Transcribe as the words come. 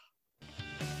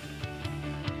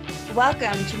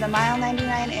Welcome to the Mile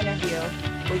 99 interview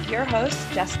with your hosts,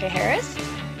 Jessica Harris,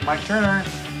 Mike Turner,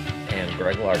 and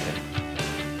Greg Larkin.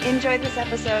 Enjoy this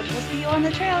episode. We'll see you on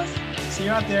the trails. See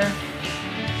you out there.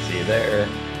 See you there.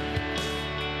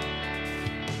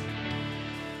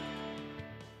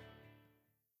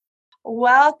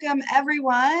 Welcome,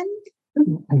 everyone,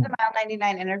 to the Mile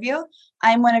 99 interview.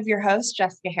 I'm one of your hosts,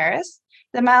 Jessica Harris.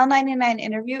 The Mile 99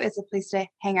 interview is a place to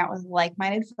hang out with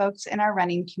like-minded folks in our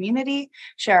running community,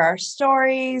 share our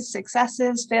stories,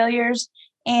 successes, failures,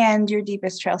 and your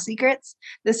deepest trail secrets.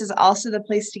 This is also the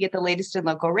place to get the latest in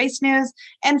local race news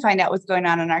and find out what's going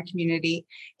on in our community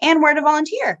and where to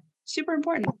volunteer. Super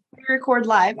important. We record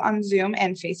live on Zoom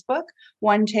and Facebook.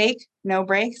 One take, no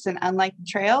breaks, and unlike the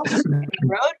trails and the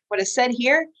road, what is said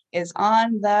here is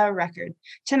on the record.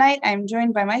 Tonight, I'm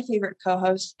joined by my favorite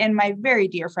co-hosts and my very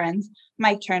dear friends,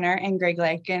 Mike Turner and Greg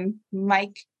Larkin.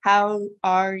 Mike, how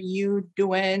are you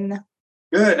doing?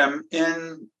 Good. I'm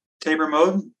in Tabor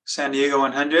mode, San Diego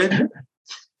 100.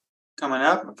 Coming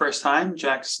up, first time.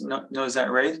 Jack knows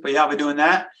that race. But yeah, I'll be doing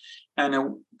that. And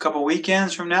a couple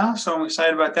weekends from now. So I'm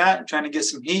excited about that. Trying to get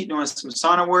some heat, doing some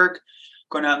sauna work,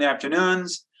 going out in the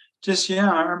afternoons.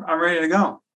 I'm ready to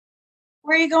go.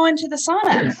 Where are you going to the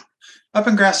sauna? Up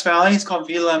in Grass Valley. It's called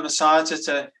Vila Massage. It's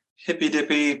a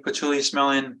hippy-dippy, patchouli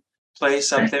smelling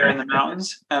place up there in the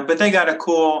mountains. But they got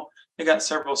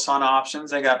several sauna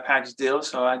options. They got package deals.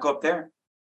 So I go up there.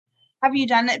 Have you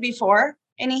done it before?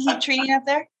 Any heat treating up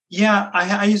there? Yeah,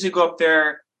 I usually go up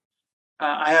there.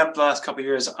 I have the last couple of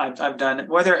years. I've done it.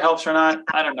 Whether it helps or not,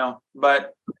 I don't know.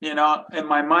 But, in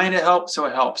my mind, it helps, so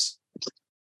it helps.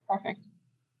 Perfect.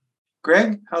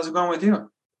 Greg, how's it going with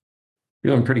you?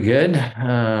 Doing pretty good.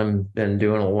 Been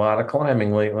doing a lot of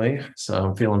climbing lately, so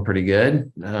I'm feeling pretty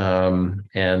good.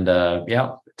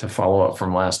 To follow up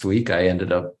from last week, I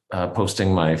ended up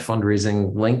posting my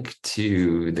fundraising link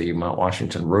to the Mount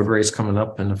Washington road race coming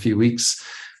up in a few weeks.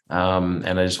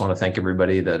 And I just want to thank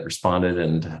everybody that responded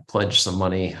and pledged some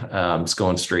money. It's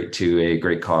going straight to a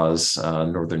great cause,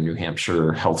 Northern New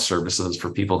Hampshire Health Services for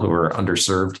people who are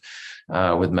underserved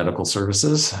with medical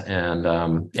services. And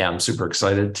I'm super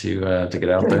excited to get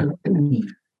out there,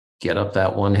 get up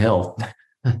that one hill.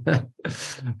 How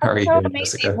are you doing,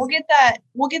 Jessica? We'll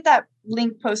get that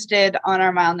link posted on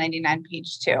our Mile 99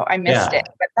 page too. I missed it,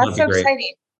 but that's so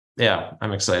exciting. Yeah,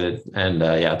 I'm excited. And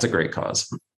it's a great cause.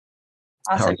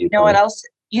 Awesome. You know what else?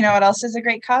 You know what else is a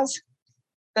great cause?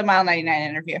 The Mile 99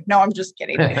 interview. No, I'm just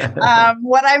kidding.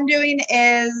 What I'm doing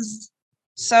is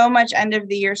so much end of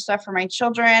the year stuff for my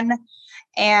children,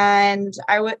 and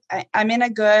I'm in a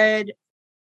good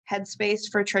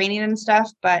headspace for training and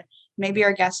stuff, but maybe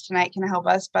our guest tonight can help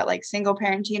us. But like single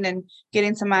parenting and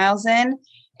getting some miles in,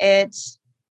 it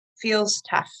feels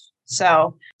tough.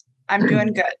 So I'm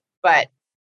doing good, but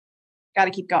got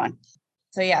to keep going.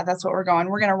 So yeah, that's what we're going.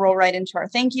 We're going to roll right into our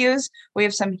thank yous. We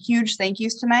have some huge thank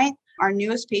yous tonight. Our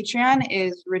newest Patreon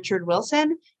is Richard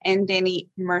Wilson and Danny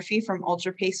Murphy from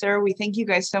Ultra Pacer. We thank you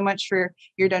guys so much for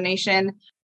your donation.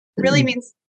 It really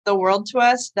means the world to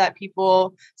us that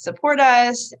people support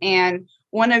us and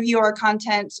want to view our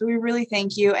content. So we really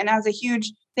thank you. And as a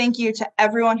huge thank you to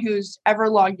everyone who's ever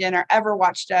logged in or ever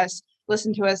watched us,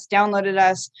 listened to us, downloaded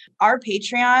us. Our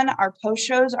Patreon, our post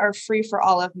shows are free for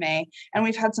all of May. And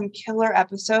we've had some killer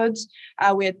episodes.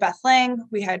 We had Beth Lang,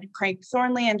 we had Craig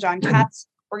Thornley and John Katz.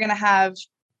 We're going to have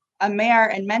a Meyer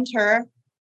and mentor,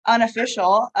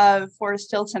 Unofficial of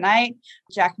Foresthill tonight,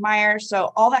 Jack Meyer.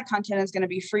 So all that content is going to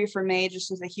be free for May,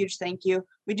 just as a huge thank you.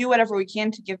 We do whatever we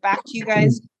can to give back to you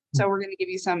guys. So we're going to give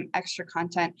you some extra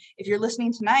content. If you're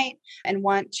listening tonight and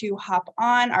want to hop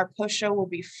on, our post show will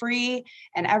be free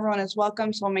and everyone is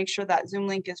welcome. So we'll make sure that Zoom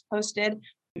link is posted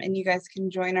and you guys can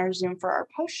join our Zoom for our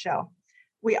post show.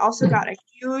 We also got a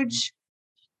huge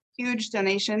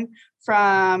donation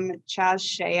from Chaz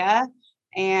Shea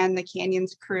and the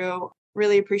Canyons crew.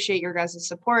 Really appreciate your guys'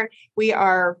 support. We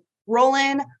are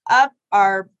rolling up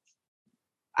our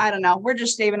we're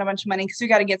just saving a bunch of money because we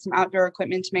got to get some outdoor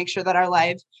equipment to make sure that our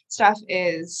live stuff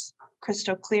is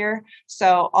crystal clear.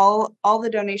 So all the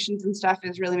donations and stuff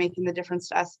is really making the difference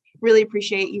to us. Really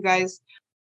appreciate you guys.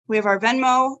 We have our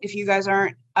Venmo. If you guys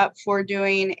aren't up for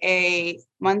doing a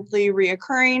monthly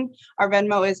reoccurring, our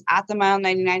Venmo is at the Mile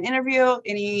 99 interview.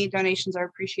 Any donations are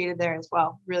appreciated there as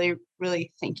well. Really,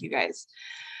 really thank you guys.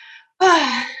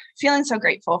 Feeling so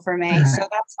grateful for May. So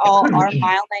that's all our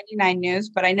Mile 99 news,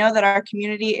 but I know that our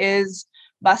community is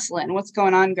bustling. What's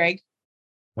going on, Greg?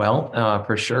 Well,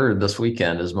 for sure, this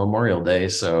weekend is Memorial Day.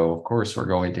 So, of course, we're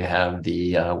going to have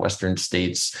the Western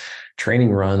States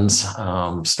training runs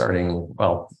starting,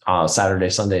 Saturday,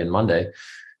 Sunday, and Monday.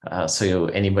 So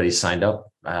anybody signed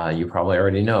up you probably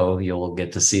already know, you'll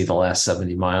get to see the last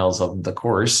 70 miles of the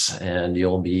course, and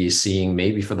you'll be seeing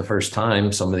maybe for the first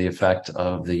time some of the effect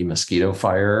of the mosquito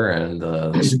fire and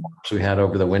the storms we had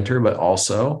over the winter, but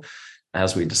also,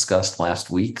 as we discussed last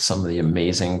week, some of the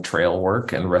amazing trail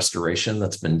work and restoration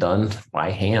that's been done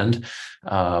by hand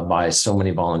by so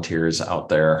many volunteers out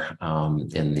there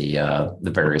in the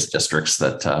various districts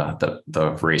that the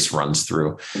race runs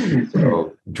through.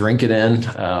 So drink it in.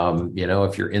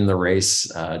 If you're in the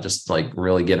race, just like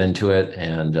really get into it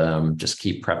and just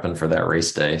keep prepping for that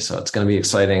race day. So it's going to be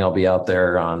exciting. I'll be out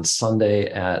there on Sunday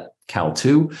at Cal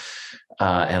 2.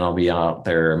 And I'll be out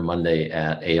there Monday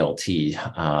at ALT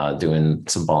doing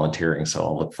some volunteering. So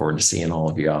I'll look forward to seeing all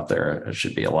of you out there. It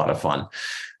should be a lot of fun.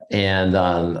 And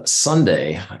on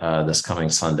Sunday, this coming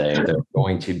Sunday, they're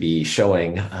going to be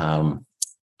showing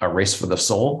A Race for the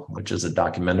Soul, which is a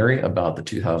documentary about the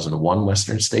 2001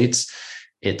 Western States.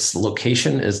 Its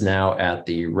location is now at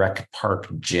the Rec Park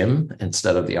Gym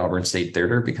instead of the Auburn State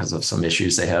Theater because of some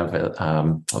issues they have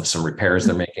of some repairs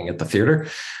they're making at the theater.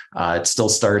 It still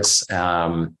starts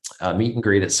meet and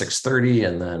greet at 6:30,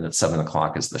 and then at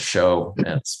 7:00 is the show. And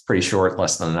it's pretty short,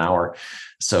 less than an hour.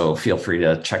 So feel free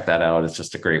to check that out. It's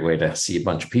just a great way to see a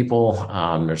bunch of people.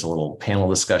 There's a little panel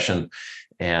discussion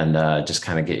and just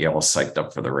kind of get you all psyched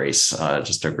up for the race.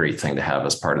 Just a great thing to have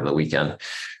as part of the weekend.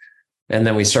 And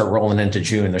then we start rolling into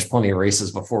June. There's plenty of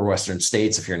races before Western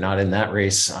States. If you're not in that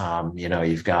race,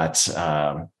 you've got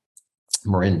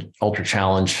Marin Ultra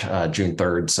Challenge, June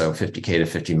 3rd. So 50K to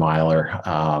 50 miler.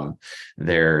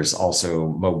 There's also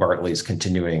Mo Bartley's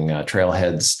continuing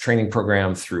Trailheads training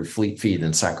program through Fleet Feet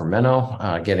in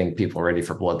Sacramento, getting people ready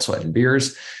for Blood, Sweat, and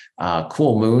Beers.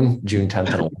 Cool Moon, June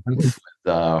 10th and 11th,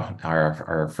 with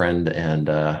our friend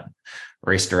and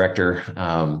race director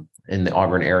in the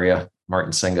Auburn area,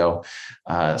 Martin Sengo.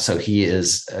 So he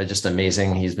is just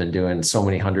amazing. He's been doing so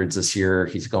many hundreds this year.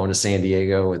 He's going to San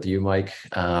Diego with you, Mike.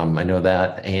 I know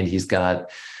that. And he's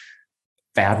got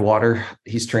Badwater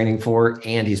he's training for,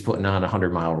 and he's putting on a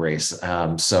 100-mile race.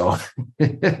 So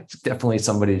definitely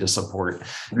somebody to support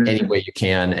any way you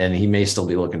can. And he may still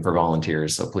be looking for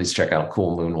volunteers. So please check out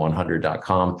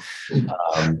coolmoon100.com.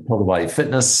 Total Body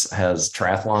Fitness has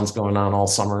triathlons going on all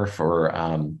summer for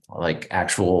like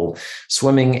actual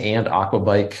swimming and aqua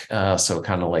bike. So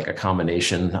kind of like a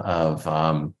combination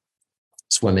of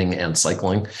swimming and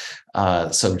cycling.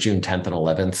 So June 10th and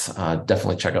 11th,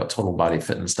 definitely check out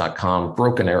totalbodyfitness.com.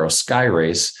 Broken Arrow Sky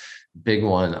Race, big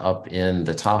one up in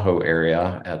the Tahoe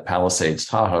area at Palisades,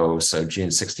 Tahoe. So June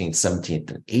 16th,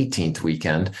 17th, and 18th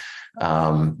weekend.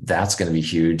 That's going to be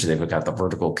huge. They've got the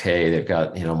vertical K. They've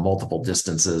got, multiple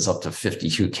distances up to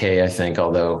 52K, I think,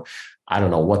 although I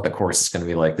don't know what the course is going to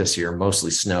be like this year,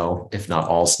 mostly snow, if not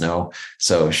all snow.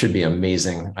 So it should be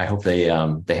amazing. I hope they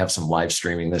have some live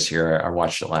streaming this year. I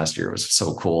watched it last year. It was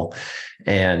so cool.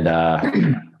 And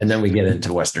then we get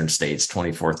into Western States,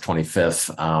 24th,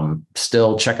 25th.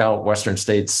 Still check out Western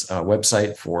States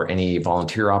website for any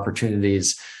volunteer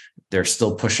opportunities. They're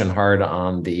still pushing hard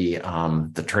on the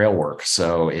trail work.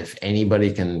 So if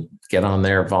anybody can get on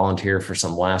there, volunteer for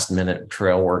some last minute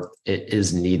trail work, it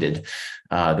is needed.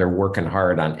 They're working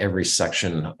hard on every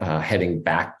section, heading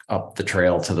back up the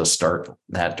trail to the start,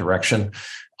 that direction,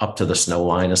 up to the snow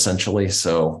line, essentially.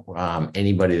 So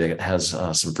anybody that has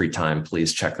some free time,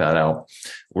 please check that out.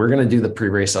 We're going to do the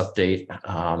pre-race update.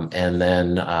 And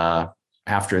then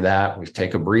after that, we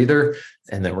take a breather,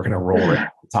 and then we're going to roll it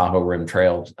Tahoe Rim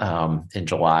Trail in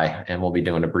July, and we'll be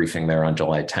doing a briefing there on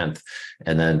July 10th.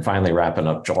 And then finally wrapping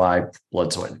up July,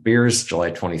 Blood, Sweat, and Beers,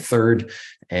 July 23rd.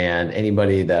 And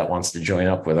anybody that wants to join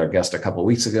up with our guest a couple of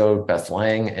weeks ago, Beth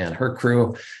Lang and her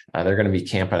crew, they're going to be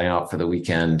camping out for the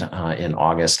weekend in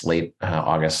August, late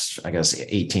August, I guess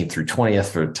 18th through 20th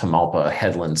for Tamalpa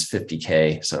Headlands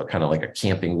 50K. So kind of like a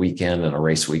camping weekend and a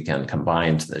race weekend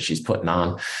combined that she's putting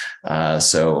on.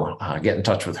 So get in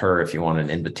touch with her if you want an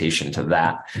invitation to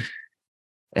that.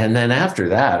 And then after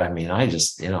that, I mean, I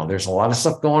just, there's a lot of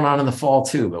stuff going on in the fall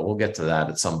too, but we'll get to that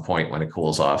at some point when it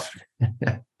cools off.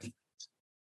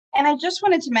 And I just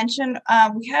wanted to mention,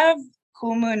 we have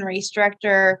Cool Moon race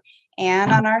director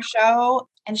Anne on our show,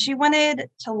 and she wanted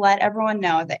to let everyone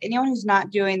know that anyone who's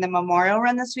not doing the Memorial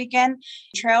Run this weekend,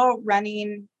 Trail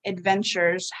Running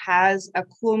Adventures has a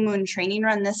Cool Moon training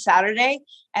run this Saturday,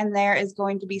 and there is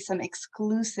going to be some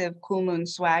exclusive Cool Moon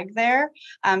swag there.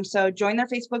 So join their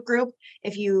Facebook group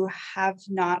if you have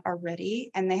not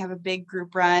already, and they have a big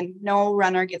group run. No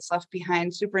runner gets left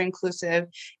behind, super inclusive.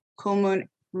 Cool Moon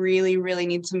really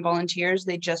needs some volunteers.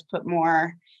 They just put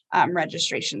more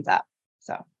registrations up.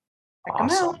 So Check 'em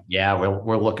out. Awesome. Yeah,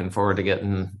 we're looking forward to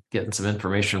getting some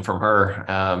information from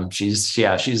her. She's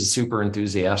a super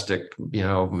enthusiastic,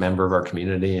 member of our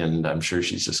community, and I'm sure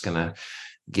she's just gonna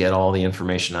get all the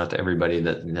information out to everybody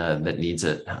that needs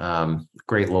it.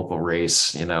 Great local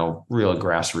race, real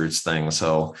grassroots thing.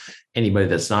 So anybody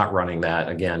that's not running that,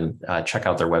 again, check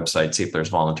out their website, see if there's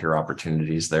volunteer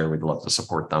opportunities there. We'd love to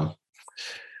support them.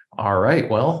 All right.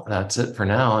 Well, that's it for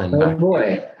now. And oh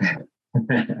boy.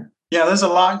 Yeah, there's a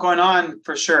lot going on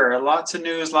for sure. Lots of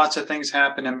news, lots of things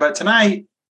happening. But tonight,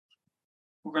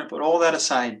 we're going to put all that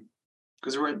aside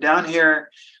because we're down here.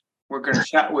 We're going to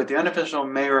chat with the unofficial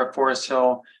mayor of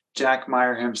Foresthill, Jack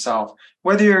Meyer himself.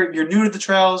 Whether you're new to the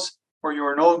trails or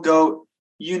you're an old goat,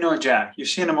 you know Jack. You've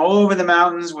seen him all over the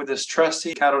mountains with his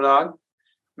trusty cattle dog,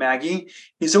 Maggie.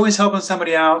 He's always helping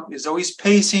somebody out. He's always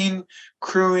pacing,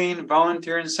 crewing,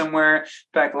 volunteering somewhere.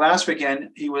 In fact, last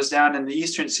weekend, he was down in the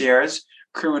Eastern Sierras,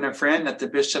 crewing a friend at the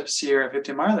Bishop Sierra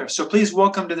 50 miler. So please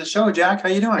welcome to the show, Jack. How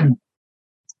you doing?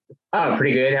 Oh,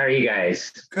 pretty good. How are you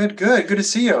guys? Good. Good to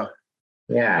see you.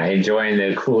 Yeah, enjoying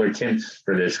the cooler temps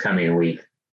for this coming week.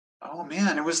 Oh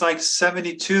man, it was like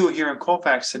 72 here in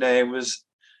Colfax today. It was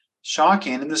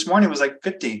shocking. And this morning it was like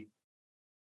 50.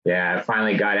 Yeah, I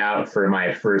finally got out for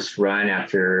my first run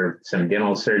after some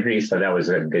dental surgery, so that was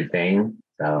a good thing.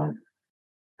 So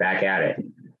back at it.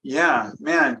 Yeah,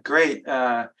 man, great.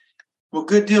 Well,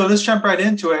 good deal. Let's jump right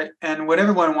into it. And what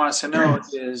everyone wants to know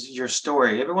is your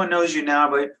story. Everyone knows you now,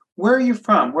 but where are you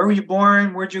from? Where were you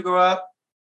born? Where'd you grow up?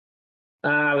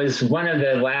 I was one of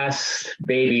the last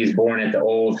babies born at the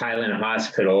old Highland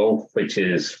Hospital, which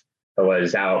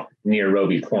was out near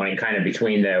Roby Point, kind of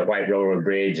between the White Railroad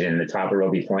Bridge and the top of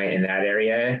Roby Point in that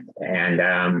area.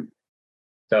 And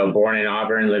so born in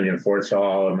Auburn, lived in Foresthill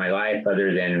all of my life,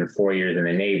 other than 4 years in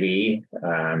the Navy,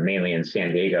 mainly in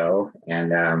San Diego.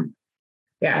 And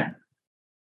yeah,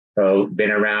 so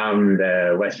been around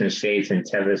the Western States and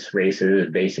Tevis races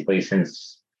basically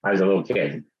since I was a little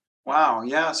kid. Wow,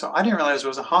 yeah. So I didn't realize there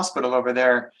was a hospital over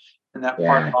there in that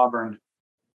part of Auburn.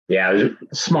 Yeah, it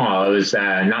was small. It was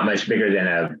not much bigger than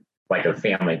a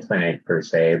family clinic per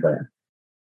se, but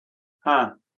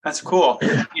that's cool.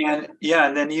 And yeah,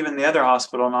 and then even the other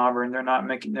hospital in Auburn, they're not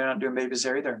doing babies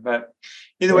there either. But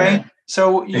either way,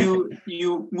 so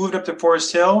you moved up to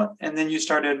Foresthill and then you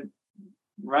started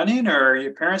running, or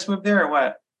your parents moved there, or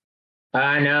what?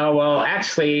 No, well,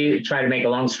 actually, try to make a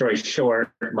long story short,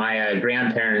 my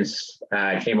grandparents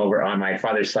came over on my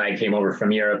father's side, came over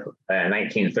from Europe in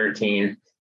 1913.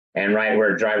 And right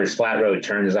where Driver's Flat Road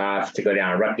turns off to go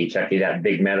down Rucky Chucky, that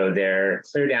big meadow there,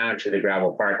 clear down to the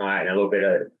gravel parking lot and a little bit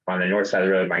on the north side of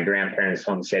the road, my grandparents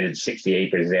homesteaded 60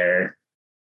 acres there.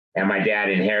 And my dad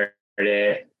inherited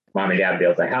it. Mom and dad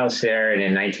built a house there. And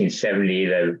in 1970,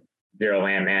 the Bureau of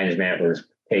Land Management was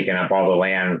taking up all the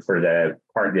land for the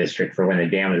park district for when the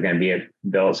dam was going to be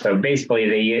built. So basically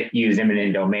they used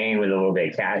eminent domain with a little bit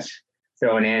of cash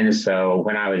thrown in. So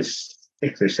when I was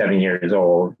 6 or 7 years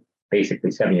old,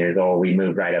 basically 7 years old, we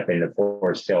moved right up into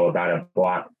Foresthill, about a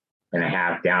block and a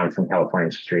half down from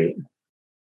California Street.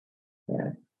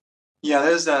 Yeah,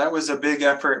 that was a big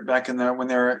effort back when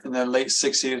they were in the late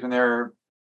 60s, when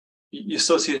you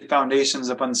still see foundations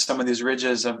up on some of these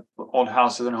ridges of old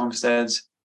houses and homesteads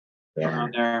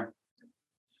around there.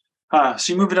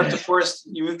 So you moved to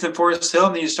Foresthill,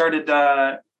 and then you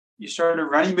started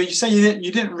running, but you said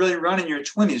you didn't really run in your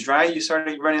 20s, right? You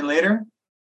started running later?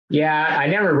 Yeah, I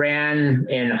never ran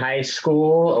in high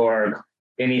school or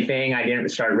anything. I didn't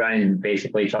start running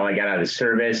basically until I got out of the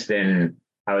service. Then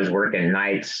I was working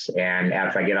nights, and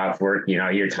after I get off work,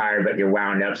 you're tired, but you're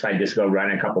wound up. So I just go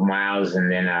run a couple miles,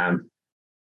 and then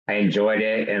I enjoyed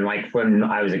it. And like when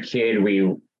I was a kid,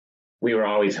 we were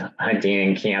always hunting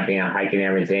and camping and hiking and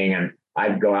everything. And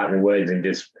I'd go out in the woods and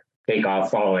just take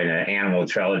off following an animal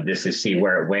trail just to see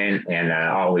where it went. And I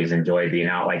always enjoyed being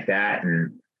out like that.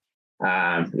 And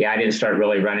I didn't start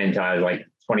really running until I was like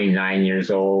 29 years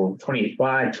old,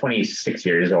 26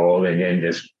 years old, and then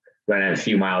just running a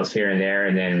few miles here and there,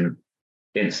 and then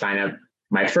didn't sign up.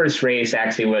 My first race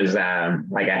actually was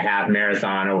like a half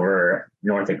marathon over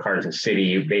north of Carson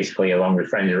City, basically along the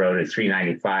Friends Road at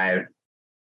 395.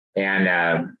 And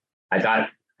I thought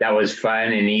that was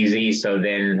fun and easy. So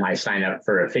then I signed up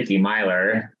for a 50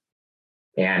 miler,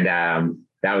 and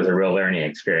that was a real learning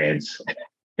experience.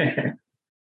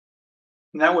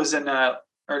 And that was in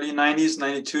early 90s,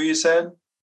 92, you said?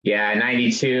 Yeah,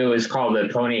 92 is called the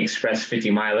Pony Express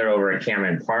 50 miler over at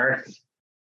Cameron Park.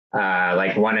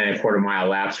 Like 1.25 mile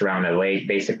laps around the lake,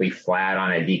 basically flat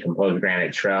on a decomposed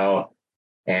granite trail.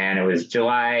 And it was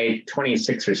July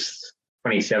 26th or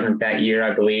 27th that year,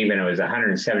 I believe, and it was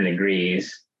 107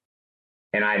 degrees.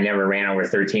 and I never ran over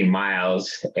 13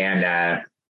 miles. And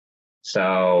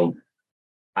so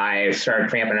I started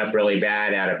cramping up really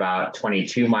bad at about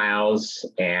 22 miles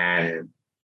and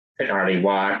couldn't hardly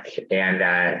walk.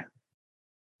 And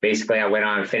basically, I went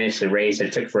on and finished the race.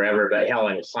 It took forever, but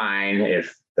Helen Klein,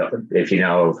 if you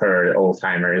know of her, old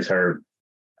timers, her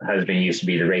husband used to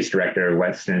be the race director of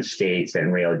Western States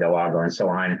and Rio del Lago and so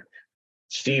on.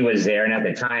 She was there, and at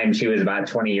the time, she was about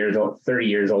 20 years old, 30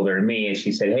 years older than me. And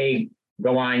she said, "Hey,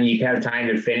 go on, you have time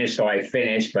to finish." So I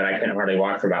finished, but I couldn't hardly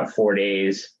walk for about 4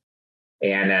 days,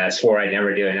 and swore I'd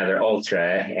never do another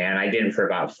ultra. And I didn't for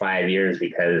about 5 years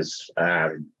because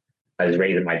I was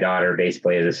raising my daughter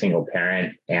basically as a single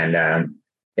parent. And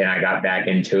then I got back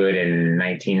into it in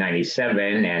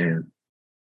 1997 and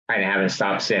kind of haven't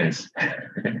stopped since.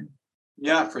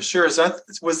 Yeah, for sure. So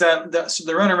so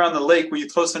the run around the lake, were you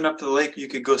close enough to the lake you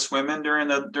could go swimming during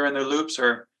the loops,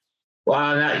 or?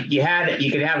 Well, no, you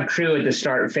could have a crew at the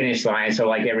start and finish line. So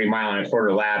like every mile and a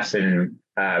quarter laps, and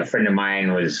a friend of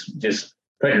mine was just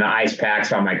putting the ice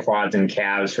packs on my quads and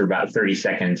calves for about 30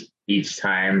 seconds each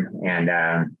time. And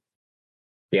I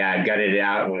gutted it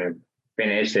out and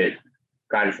finished it.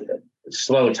 Got a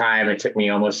slow time. It took me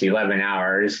almost 11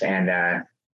 hours. And I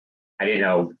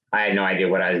had no idea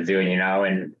what I was doing,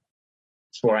 and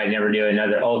swore I'd never do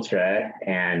another ultra.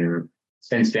 And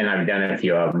since then I've done a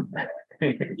few of them.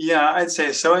 Yeah, I'd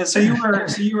say so. And so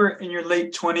you were in your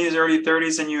late 20s, early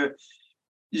 30s, and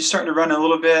you started to run a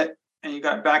little bit, and you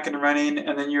got back into running,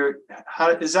 and then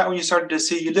is that when you started to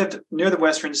see, you lived near the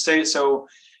Western States, so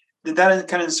did that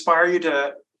kind of inspire you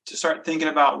to start thinking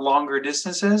about longer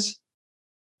distances?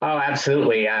 Oh,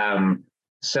 absolutely.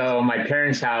 So my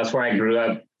parents' house where I grew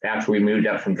up, after we moved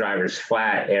up from Drivers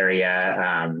Flat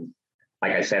area,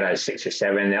 like I said, I was 6 or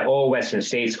 7. The old Western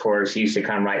States course used to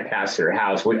come right past their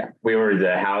house. We were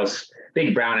the house,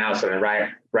 big brown house on the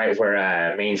right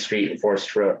where Main Street and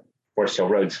Foresthill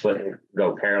Road split and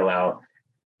go parallel.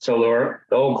 So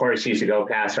the old course used to go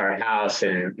past our house,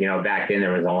 and back then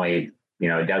there was only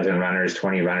a dozen runners,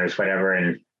 20 runners, whatever,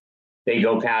 and they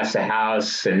go past the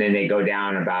house, and then they go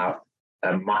down about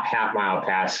a half mile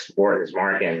past Wharton's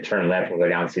Market and turn left and go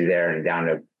down through there and down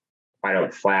to White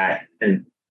Oak Flat and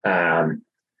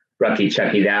Rucky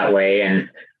Chucky that way.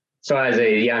 And so as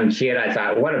a young kid, I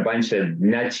thought, what a bunch of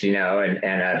nuts,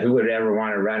 and who would ever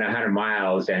want to run 100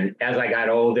 miles? And as I got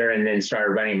older and then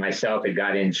started running myself, it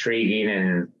got intriguing.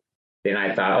 And then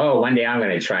I thought, oh, one day I'm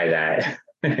going to try that.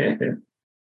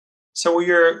 So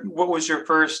what was your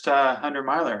first 100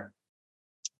 miler?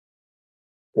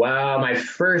 Well, my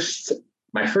first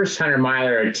 100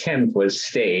 miler attempt was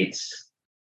States.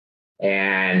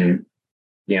 And,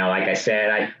 like I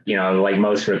said, like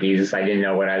most rookies, I didn't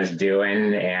know what I was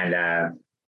doing, and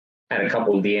had a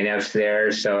couple of DNFs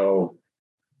there. So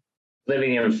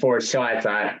living in Foresthill, I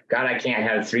thought, God, I can't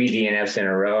have 3 DNFs in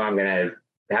a row. I'm going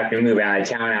to have to move out of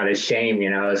town out of shame,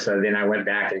 So then I went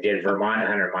back and did Vermont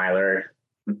 100 miler.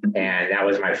 And that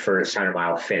was my first 100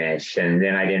 mile finish. And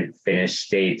then I didn't finish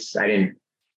States. I didn't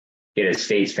get a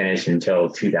States finish until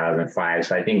 2005.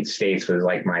 So I think States was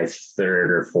like my 3rd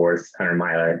or 4th 100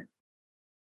 miler.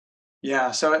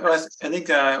 Yeah. So I think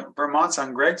Vermont's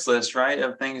on Greg's list, right,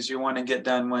 of things you want to get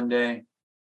done one day.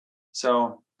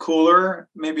 So cooler,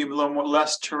 maybe a little more,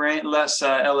 less terrain, less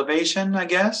elevation, I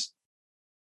guess.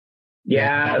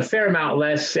 Yeah, a fair amount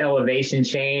less elevation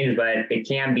change, but it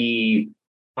can be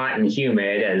hot and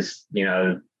humid, as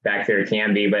back there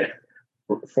can be. But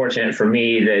fortunate for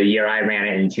me, the year I ran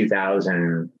it in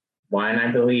 2001,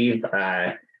 I believe,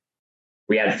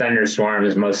 we had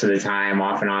thunderstorms most of the time,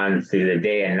 off and on through the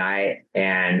day and night,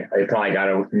 and it probably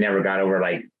never got over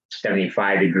like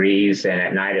 75 degrees, and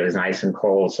at night it was nice and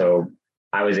cold, so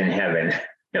I was in heaven.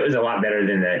 It was a lot better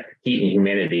than the heat and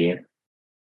humidity.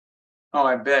 Oh,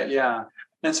 I bet, yeah.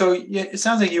 And so it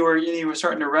sounds like you were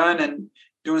starting to run and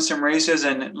doing some races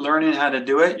and learning how to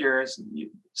do it. Your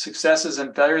successes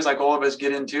and failures, like all of us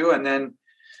get into, and then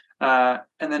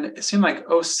it seemed like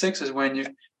 2006 is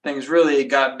when things really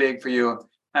got big for you.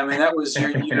 I mean, that was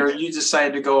you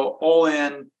decided to go all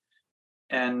in,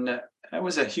 and that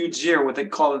was a huge year. What they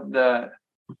call it, the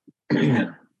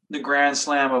Grand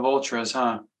Slam of ultras,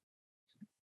 huh?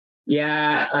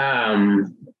 Yeah,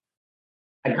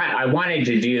 I wanted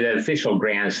to do the official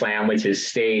Grand Slam, which is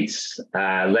States,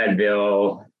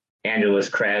 Leadville, Angeles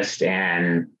Crest,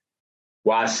 and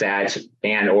Wasatch,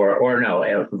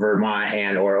 Vermont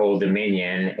and or Old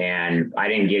Dominion. And I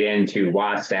didn't get into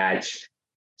Wasatch,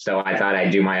 so I thought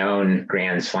I'd do my own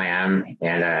Grand Slam.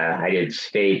 And I did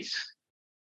States,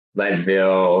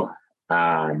 Leadville,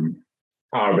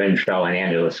 Colorado Trail, and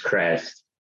Angeles Crest.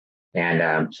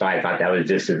 And so I thought that was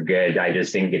just as good. I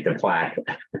just didn't get the plaque.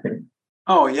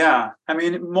 Oh yeah. I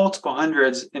mean, multiple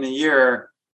hundreds in a year,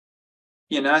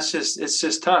 it's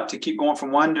just tough to keep going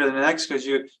from one to the next because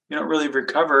you don't really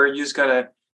recover. You just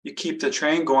you keep the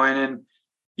train going. And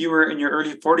you were in your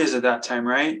early 40s at that time,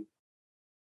 right?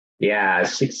 Yeah,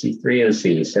 63, let's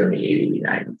see, 70, 80,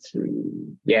 93.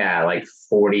 Yeah, like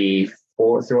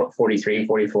 44, 43,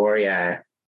 44. Yeah.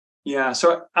 Yeah.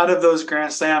 So out of those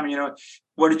Grand Slam,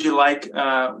 what did you like?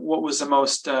 What was the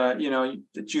most, that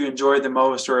you enjoyed the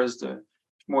most or is the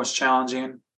most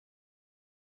challenging?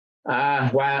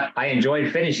 Well, I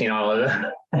enjoyed finishing all of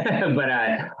them, but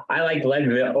I liked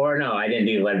Leadville, or no, I didn't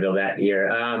do Leadville that year.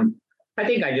 I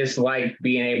think I just liked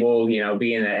being able,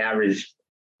 being the average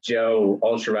Joe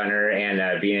ultra runner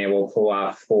and being able to pull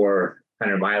off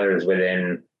 400 milers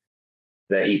within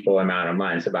the equal amount of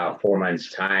months, about 4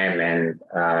 months time. And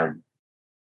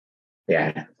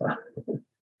yeah.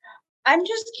 I'm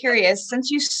just curious, since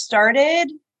you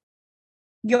started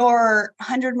your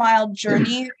 100-mile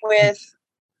journey with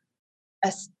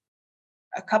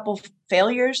a couple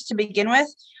failures to begin with,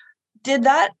 did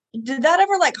that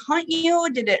ever like haunt you?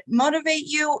 Did it motivate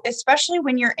you, especially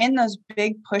when you're in those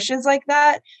big pushes like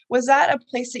that? Was that a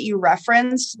place that you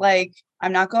referenced, like,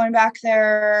 I'm not going back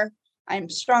there, I'm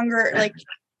stronger? Like,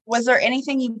 was there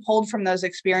anything you pulled from those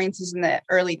experiences in the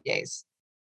early days?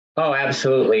 Oh,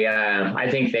 absolutely.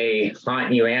 I think they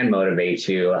haunt you and motivate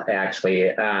you,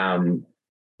 actually.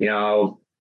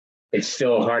 It's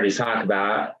still hard to talk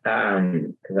about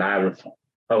because I have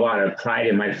a lot of pride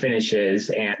in my finishes.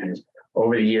 And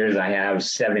over the years, I have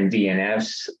 7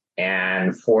 DNFs,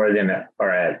 and 4 of them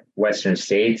are at Western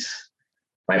States.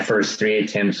 My first 3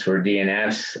 attempts were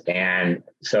DNFs. And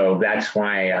so that's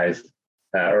why I was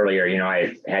earlier,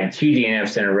 I had 2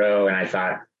 DNFs in a row, and I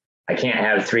thought, I can't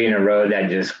have 3 in a row that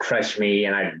just crush me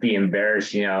and I'd be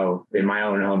embarrassed, in my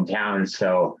own hometown.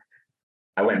 So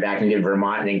I went back and did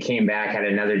Vermont and then came back, had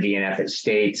another DNF at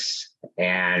States.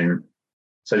 And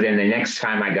so then the next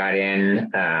time I got in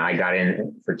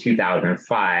for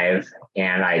 2005,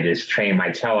 and I just trained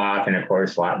my tail off. And of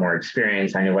course, a lot more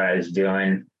experience. I knew what I was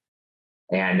doing,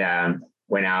 and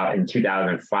went out in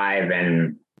 2005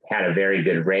 and had a very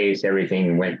good race.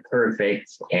 Everything went perfect.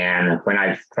 And when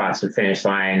I crossed the finish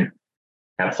line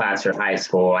at Placer High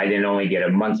School, I didn't only get a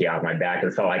monkey off my back.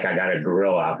 It felt like I got a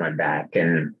gorilla off my back.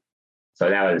 And so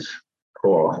that was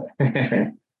cool.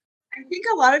 I think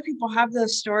a lot of people have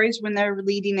those stories when they're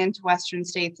leading into Western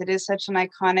States. It is such an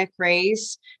iconic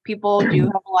race. People do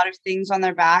have a lot of things on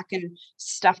their back and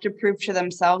stuff to prove to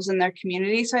themselves and their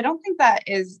community. So I don't think that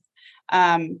is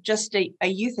just a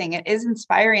you thing. It is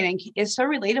inspiring and is so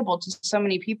relatable to so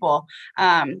many people.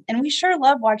 And we sure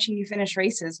love watching you finish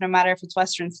races, no matter if it's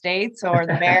Western States or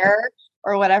the Bear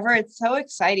or whatever. It's so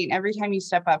exciting every time you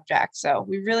step up, Jack. So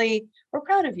we're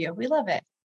proud of you. We love it.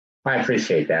 I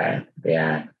appreciate that.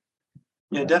 Yeah.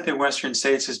 Yeah, definitely Western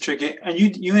States is tricky. And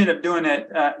you ended up doing it,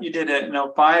 you did it in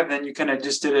 2005, then you kind of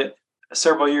just did it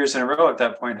several years in a row at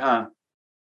that point, huh?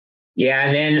 Yeah,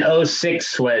 and then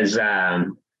 2006 was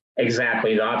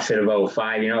exactly the opposite of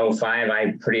 2005. 2005,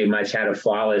 I pretty much had a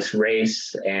flawless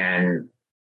race and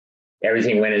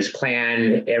everything went as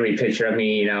planned. Every picture of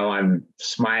me, I'm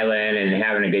smiling and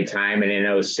having a good time. And in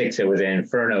 2006, it was an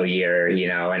inferno year,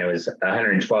 and it was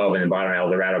 112 in the bottom of El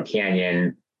Dorado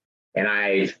Canyon. And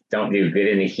I don't do good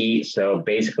in the heat. So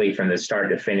basically from the start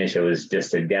to finish, it was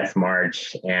just a death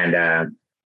march. And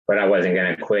but I wasn't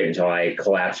going to quit until I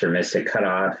collapsed or missed a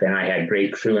cutoff. And I had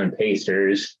great crew and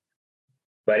pacers.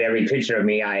 But every picture of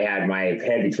me, I had my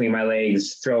head between my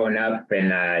legs, throwing up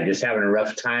and just having a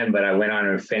rough time. But I went on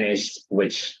and finished,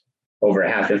 which over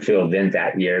half the field didn't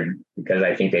that year because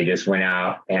I think they just went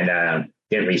out and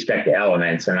didn't respect the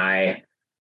elements. And I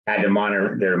had to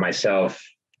monitor myself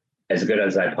as good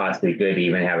as I possibly could to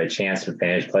even have a chance to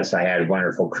finish. Plus, I had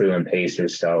wonderful crew and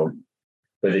pacers. So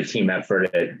with a team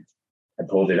effort, I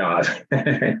pulled it off.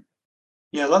 Yeah,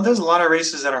 there's a lot of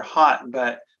races that are hot,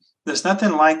 but there's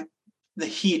nothing like the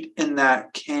heat in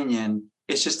that canyon.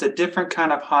 It's just a different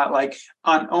kind of hot. Like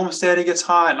on Olmsted, it gets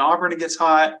hot, and Auburn, it gets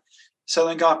hot.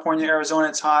 Southern California, Arizona,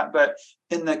 it's hot. But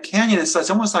in the canyon, it's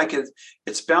almost like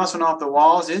it's bouncing off the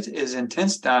walls. It is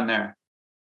intense down there.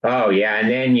 Oh, yeah. And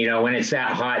then, when it's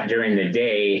that hot during the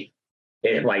day,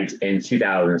 it like in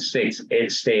 2006,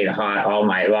 it stayed hot all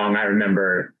night long. I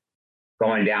remember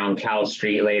going down Cal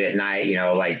Street late at night,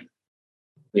 like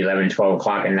 11, 12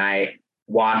 o'clock at night,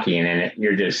 walking, and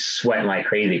you're just sweating like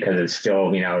crazy because it's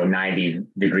still, 90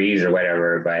 degrees or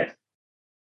whatever. But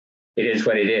it is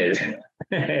what it is.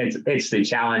 It's the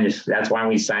challenge. That's why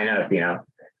we sign up,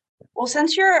 Well,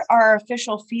 since you're our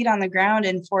official feet on the ground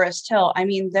in Foresthill, I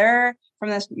mean, they're from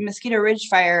this Mosquito Ridge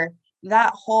fire,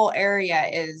 that whole area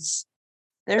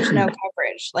there's no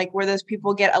coverage. Like where those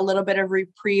people get a little bit of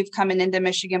reprieve coming into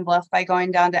Michigan Bluff by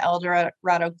going down to El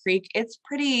Dorado Creek, it's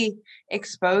pretty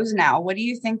exposed now. What do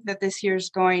you think that this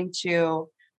year's we're going to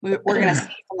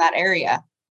see from that area?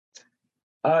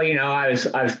 Oh,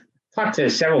 I've talked to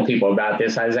several people about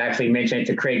this. I was actually mentioning it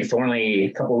to Craig Thornley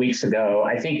a couple of weeks ago.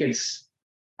 I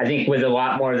think with a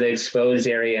lot more of the exposed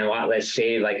area and a lot less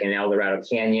shade, like in El Dorado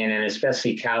Canyon and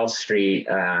especially Cal Street,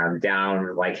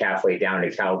 down like halfway down to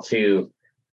Cal 2,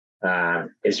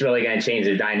 it's really going to change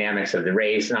the dynamics of the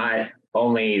race. Not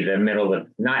only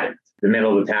not the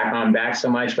middle of the pack on back so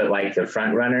much, but like the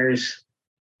front runners.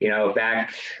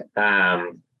 Back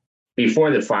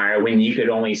before the fire, when you could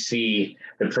only see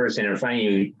the person in front of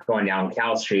you going down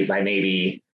Cal Street by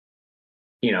maybe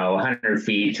 100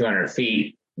 feet, 200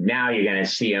 feet. Now you're going to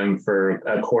see them for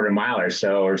a quarter mile or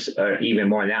so, or even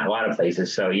more than that in a lot of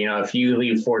places. So, if you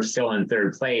leave Foresthill in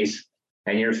third place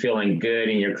and you're feeling good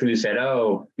and your crew said,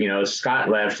 Scott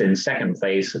left in second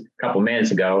place a couple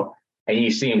minutes ago, and you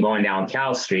see him going down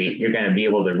Cal Street, you're going to be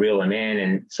able to reel him in.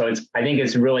 And so I think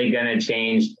it's really going to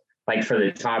change, like for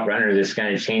the top runners, it's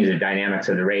going to change the dynamics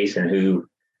of the race and who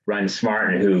runs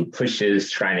smart and who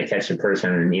pushes trying to catch a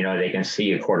person, and, they can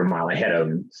see a quarter mile ahead of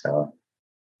them. So.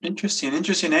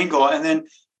 Interesting angle. And then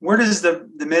where does the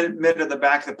mid of the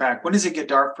back of the pack, when does it get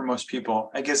dark for most people?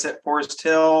 I guess at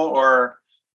Foresthill or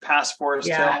past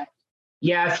Foresthill?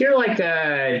 Yeah, if you're like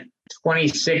a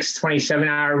 26, 27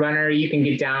 hour runner, you can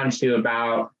get down to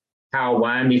about Cal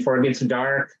 1 before it gets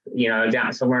dark,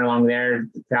 down somewhere along there,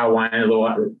 Cal 1, a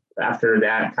little after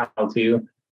that, Cal 2.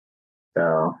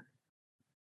 So,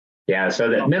 yeah, so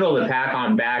the middle of the pack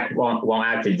on back won't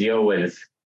have to deal with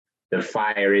the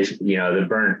fire is, the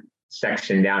burnt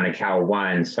section down to Cal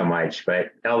 1 so much,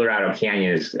 but El Dorado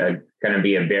Canyon is going to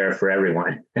be a bear for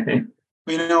everyone.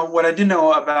 What I do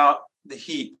know about the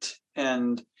heat,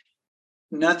 and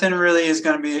nothing really is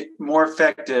going to be more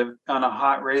effective on a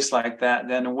hot race like that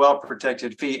than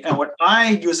well-protected feet. And what I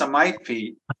use on my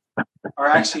feet are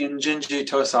actually Injinji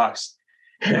toe socks.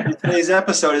 And today's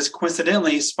episode is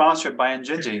coincidentally sponsored by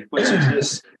Injinji, which is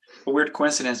just a weird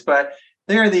coincidence, but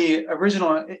they are the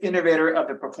original innovator of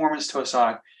the performance toe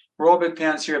sock. We're all big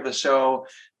fans here of the show.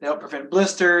 They help prevent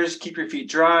blisters, keep your feet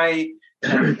dry,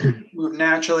 and move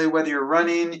naturally, whether you're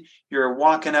running, you're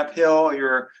walking uphill, or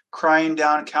you're crying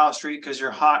down Cal Street because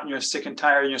you're hot and you're sick and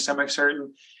tired and your stomach's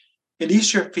hurting. At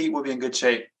least your feet will be in good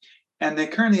shape. And they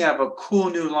currently have a cool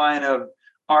new line of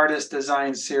artist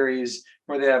design series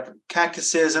where they have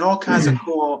cactuses and all kinds of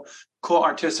cool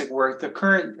artistic work. The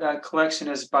current collection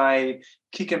is by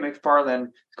Kika McFarland.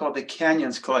 It's called the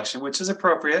Canyons Collection, which is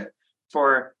appropriate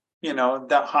for,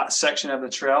 that hot section of the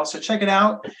trail. So check it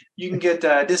out. You can get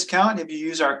a discount if you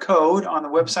use our code on the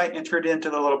website, enter it into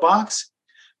the little box,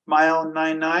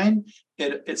 mile99.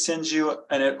 It sends you,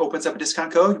 and it opens up a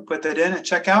discount code. You put that in at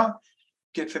checkout,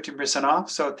 get 15% off.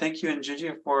 So thank you,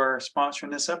 Injinji, for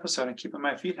sponsoring this episode and keeping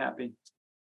my feet happy.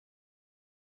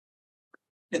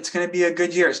 It's going to be a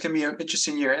good year. It's going to be an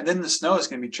interesting year. And then the snow is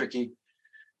going to be tricky.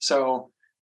 So,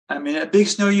 a big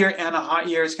snow year and a hot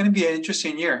year. It's going to be an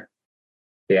interesting year.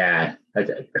 Yeah,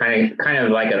 kind of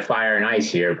like a fire and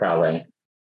ice year, probably.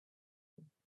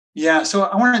 Yeah. So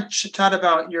I want to chat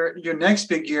about your next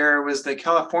big year was the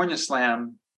California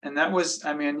Slam. And that was,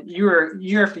 you were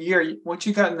year after year. Once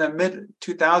you got in the mid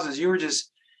 2000s,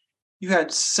 you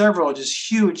had several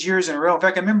just huge years in a row. In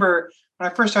fact, I remember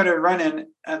when I first started running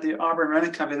at the Auburn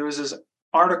Running Company, there was this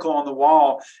article on the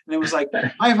wall, and it was like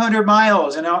 500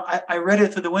 miles. And I read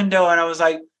it through the window, and I was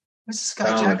like, "What's this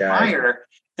guy, Jack Meyer?"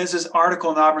 There's this article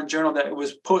in the Auburn Journal that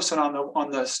was posted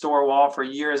on the store wall for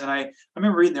years. And I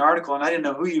remember reading the article, and I didn't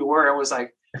know who you were. I was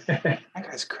like, "That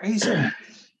guy's crazy."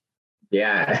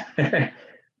 Yeah.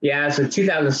 Yeah, so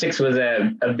 2006 was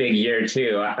a big year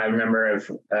too. I remember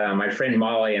my friend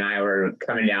Molly and I were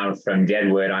coming down from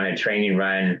Deadwood on a training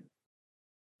run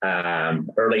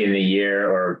early in the year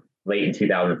or late in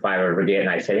 2005, I forget. And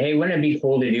I said, "Hey, wouldn't it be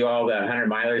cool to do all the 100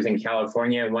 milers in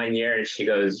California in 1 year?" And she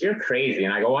goes, "You're crazy."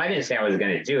 And I go, "Well, I didn't say I was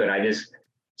going to do it. I just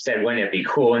said, wouldn't it be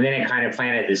cool?" And then it kind of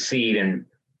planted the seed. And,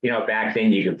 back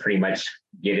then you could pretty much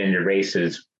get into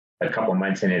races a couple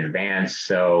months in advance.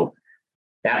 So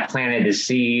that planted the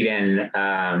seed. And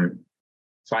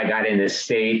so I got into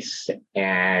states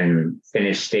and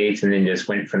finished states, and then just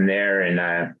went from there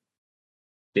and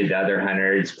did the other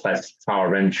hundreds plus tall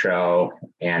rim trail,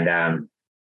 and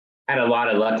had a lot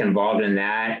of luck involved in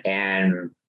that,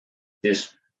 and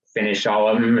just finished all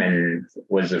of them and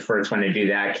was the first one to do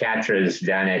that. Katra's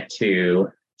done it too.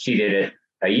 She did it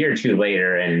a year or two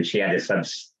later, and she had to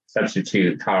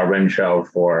substitute Colorado Rim Trail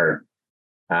for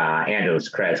Angeles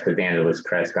Crest, because Angeles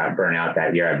Crest got burnt out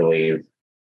that year, I believe.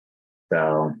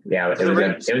 So yeah,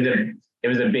 it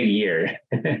was a big year.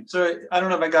 So I don't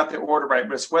know if I got the order right,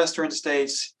 but it's Western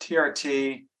States,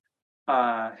 TRT,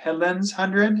 Headlands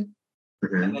 100,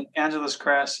 and then Angeles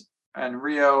Crest and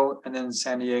Rio, and then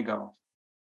San Diego.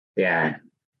 Yeah,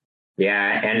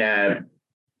 and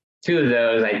two of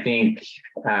those, I think,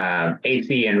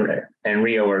 AC and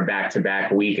Rio were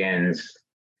back-to-back weekends,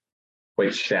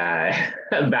 which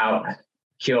about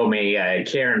killed me.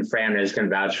 Karen Framnes can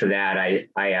vouch for that.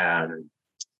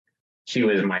 She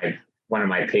was one of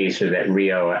my pacers at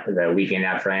Rio the weekend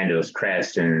after Angeles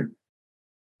Crest, and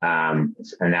that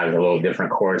was a little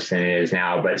different course than it is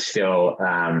now, but still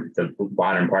the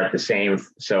bottom part the same.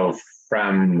 So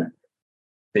from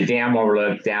the dam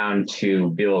overlook down to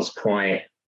Bill's Point,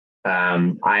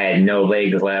 I had no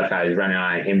legs left. I was running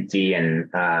on empty, and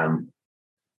I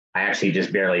actually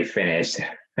just barely finished.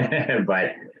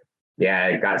 But yeah,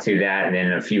 I got through that, and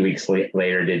then a few weeks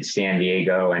later did San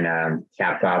Diego and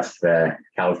capped off the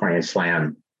California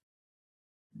Slam.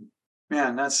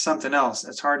 Man, that's something else.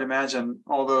 It's hard to imagine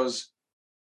all those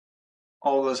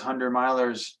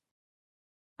 100-milers.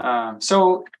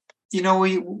 So, you know,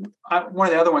 one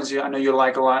of the other ones I know you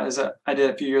like a lot is that I did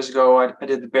a few years ago. I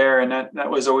did the Bear, and that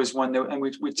was always one that, and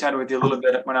we chatted with you a little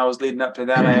bit when I was leading up to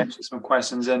that. I asked you some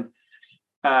questions, and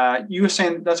you were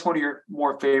saying that's one of your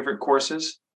more favorite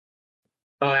courses.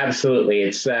 Oh, absolutely.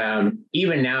 It's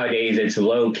even nowadays it's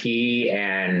low key,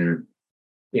 and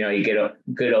you know, you get a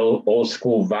good old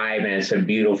school vibe, and it's a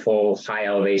beautiful high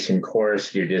elevation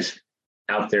course. You're just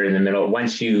out there in the middle.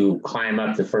 Once you climb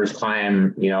up the first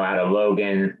climb, you know, out of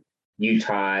Logan,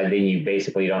 Utah, then you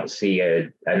basically don't see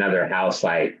another house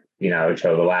light, you know,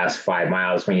 till the last 5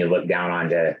 miles when you look down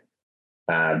onto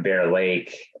Bear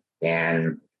Lake.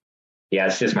 And yeah,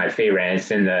 it's just my favorite.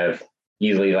 And it's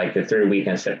usually like the third week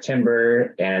in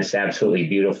September, and it's absolutely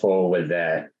beautiful with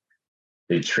the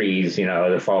trees, you know,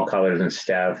 the fall colors and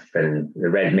stuff, and the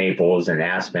red maples and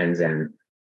aspens, and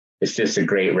it's just a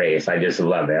great race. I just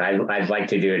love it. I'd like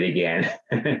to do it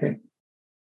again.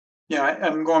 Yeah,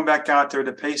 I'm going back out there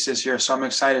to pace this year, so I'm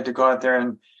excited to go out there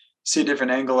and see a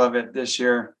different angle of it this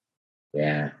year.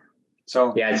 Yeah.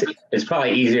 So yeah, it's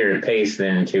probably easier to pace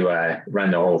than to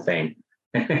run the whole thing.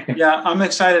 Yeah, I'm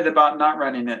excited about not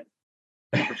running it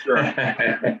for sure.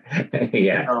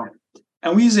 Yeah. So,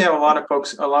 and we usually have a lot of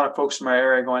folks from our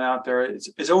area going out there.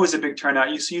 It's always a big turnout.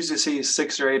 You usually see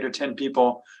 6 or 8 or 10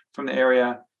 people from the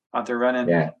area out there running.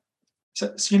 Yeah.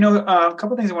 So you know, a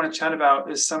couple of things I want to chat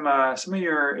about is some of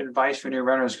your advice for new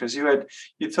runners, because you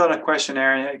filled out a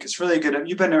questionnaire, and it's really good.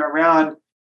 You've been around,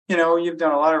 you know, you've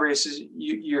done a lot of races.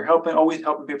 You're always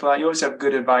helping people out. You always have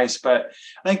good advice. But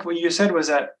I think what you said was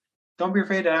that don't be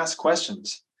afraid to ask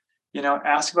questions. You know,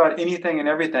 ask about anything and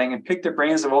everything, and pick the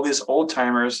brains of all these old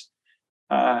timers.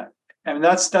 And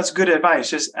that's good advice.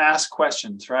 Just ask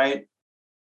questions, right?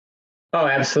 Oh,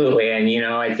 absolutely. And you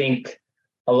know, I think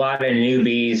a lot of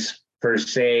newbies per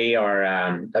se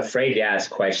are afraid to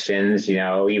ask questions, you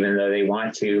know, even though they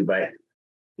want to. But,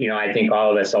 you know, I think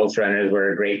all of us ultra runners,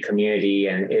 we're a great community,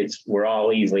 and we're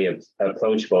all easily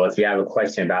approachable. If you have a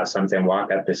question about something,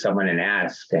 walk up to someone and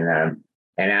ask, and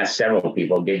ask several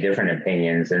people, get different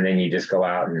opinions, and then you just go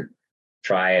out and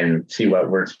try and see what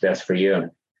works best for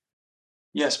you.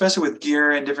 Yeah, especially with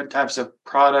gear and different types of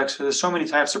products. There's so many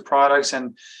types of products,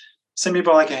 and some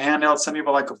people like a handheld, some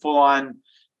people like a full-on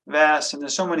vest, and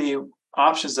there's so many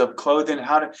options of clothing.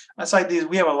 That's like these.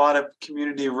 We have a lot of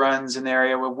community runs in the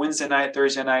area with Wednesday night,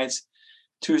 Thursday nights,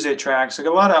 Tuesday tracks.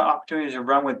 So a lot of opportunities to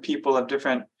run with people of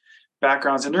different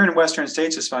backgrounds. And during Western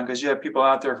States is fun because you have people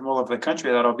out there from all over the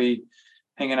country that'll be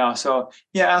hanging out. So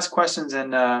yeah, ask questions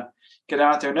and get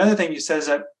out there. Another thing you said is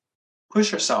that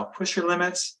push yourself, push your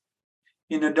limits.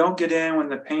 You know, don't get in when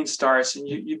the pain starts, and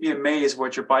you'd be amazed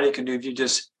what your body can do if you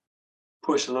just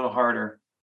push a little harder.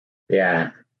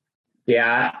 Yeah.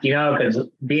 Yeah. You know, because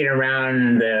being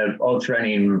around the ultra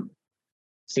running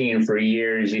scene for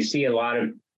years, you see a lot of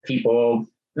people,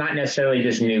 not necessarily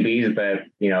just newbies, but,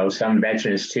 you know, some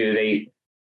veterans too. They,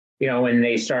 you know, when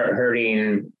they start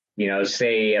hurting, you know,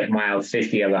 say at mile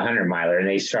 50 of a 100-miler, and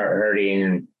they start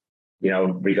hurting, you know,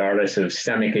 regardless of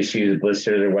stomach issues,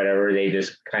 blisters or whatever, they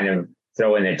just kind of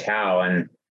throw in the towel. And,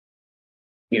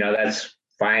 you know, that's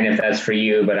fine if that's for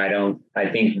you, but I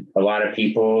think a lot of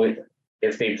people,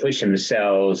 if they push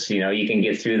themselves, you know, you can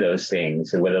get through those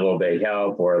things with a little bit of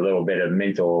help or a little bit of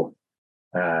mental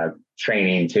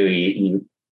training too. You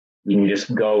can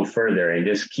just go further and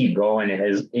just keep going.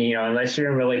 As you know, unless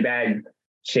you're in really bad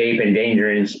shape and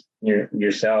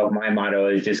yourself. My motto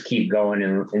is just keep going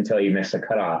until you miss the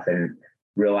cutoff and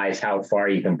realize how far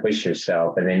you can push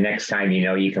yourself. And then next time,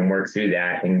 you can work through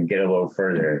that and get a little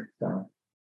further. So.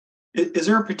 Is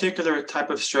there a particular type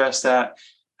of stress that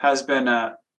has been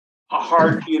a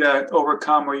hard for you to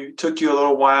overcome, or took you a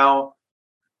little while,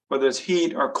 whether it's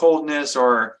heat or coldness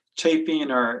or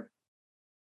chafing or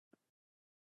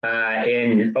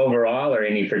in overall or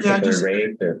any particular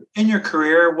race? In your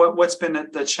career, what's been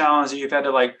the challenge that you've had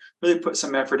to like really put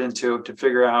some effort into to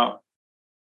figure out?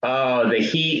 Oh, the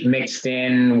heat mixed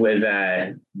in with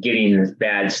getting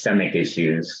bad stomach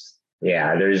issues.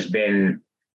 Yeah, there's been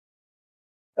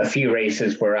a few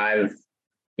races where I've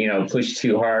pushed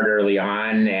too hard early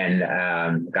on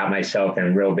and got myself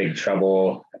in real big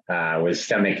trouble with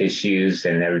stomach issues,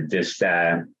 and they were just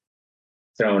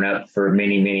thrown up for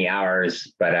many, many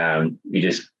hours. But you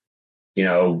just,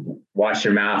 wash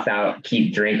your mouth out,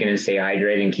 keep drinking and stay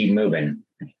hydrated and keep moving.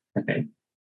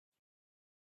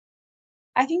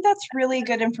 I think that's really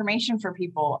good information for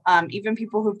people. Even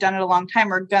people who've done it a long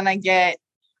time are going to get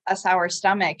a sour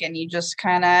stomach, and you just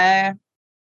kind of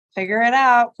figure it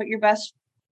out, put your best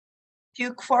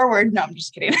puke forward. No, I'm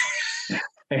just kidding.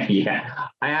 Yeah,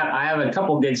 I have a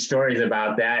couple good stories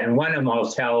about that. And one of them I'll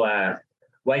tell,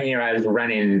 one year I was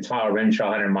running tall rim trail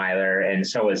 100 miler, and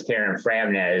so was Karen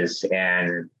Framnes.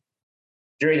 And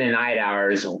during the night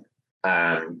hours,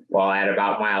 at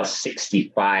about mile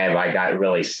 65, I got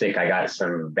really sick. I got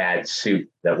some bad soup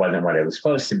that wasn't what it was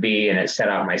supposed to be, and it set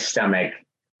out my stomach.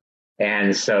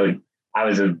 And so I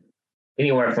was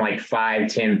anywhere from like 5,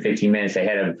 10, 15 minutes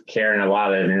ahead of Karen a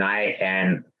lot of the night.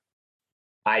 And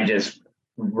I just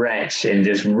retched and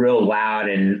just real loud,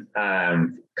 and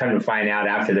come to find out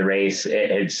after the race,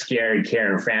 it had scared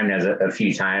Karen Framnes a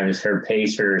few times. Her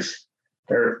pacer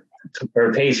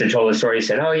told the story. He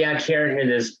said, "Oh yeah, Karen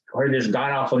heard this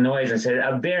god awful noise and said,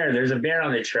 there's a bear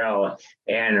on the trail."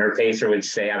 And her pacer would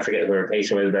say, I forget who her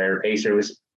pacer was, but her pacer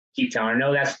was keep telling her,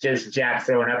 "No, that's just Jack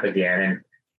throwing up again." And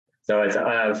so it's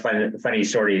a funny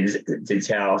story to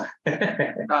tell.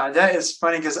 That is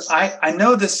funny because I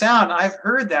know the sound. I've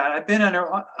heard that. I've been under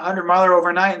 100 miler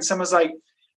overnight, and someone's like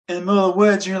in the middle of the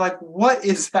woods, and you're like, "What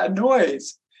is that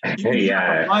noise?"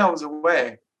 Yeah, miles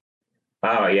away.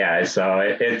 Oh yeah,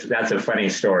 so that's a funny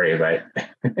story, but.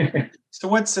 So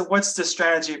what's the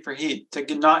strategy for heat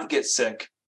to not get sick?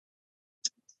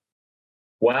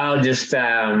 Well, just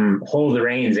hold the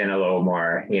reins in a little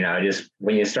more. Just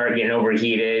when you start getting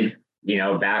overheated,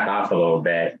 back off a little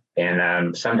bit.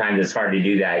 And sometimes it's hard to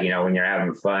do that, when you're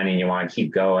having fun and you want to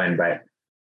keep going. But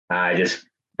just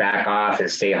back off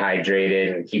and stay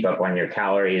hydrated and keep up on your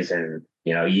calories, and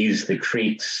use the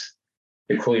creeks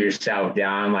to cool yourself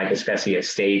down. Like especially at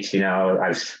states,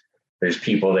 there's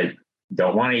people that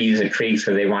don't want to use the creeks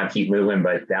because they want to keep moving,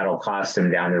 but that'll cost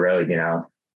them down the road,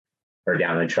 or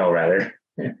down the trail rather.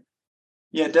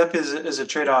 Yeah, definitely is a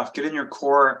trade-off. Getting your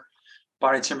core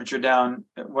body temperature down.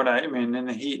 In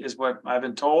the heat is what I've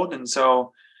been told. And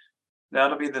so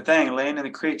that'll be the thing, laying in the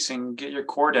creeks and get your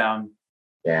core down.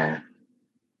 Yeah.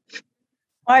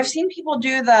 Well, I've seen people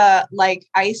do the like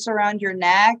ice around your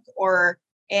neck or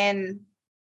in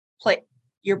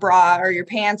your bra or your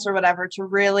pants or whatever to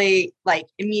really like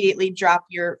immediately drop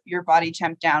your body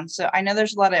temp down. So I know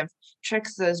there's a lot of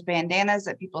tricks, those bandanas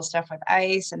that people stuff with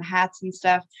ice and hats and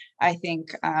stuff, I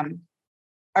think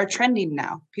are trending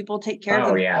now. People take care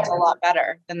of themselves a lot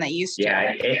better than they used to.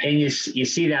 Yeah, and you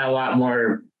see that a lot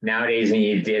more nowadays than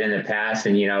you did in the past.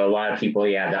 And, a lot of people,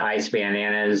 the ice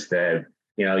bandanas,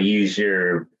 use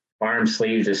your arm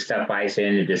sleeves to stuff ice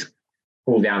in to just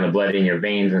cool down the blood in your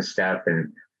veins and stuff,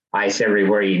 and ice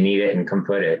everywhere you need it and can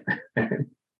put it.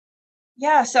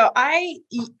 Yeah. So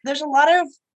there's a lot of,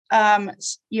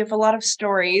 you have a lot of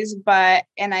stories,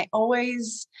 and I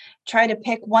always try to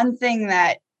pick one thing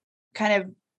that kind of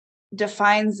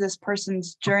defines this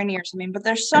person's journey or something, but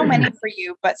there's so many for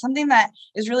you. But something that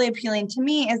is really appealing to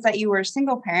me is that you were a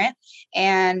single parent,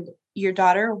 and your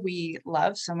daughter we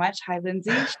love so much. Hi,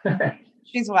 Lindsay.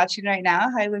 She's watching right now.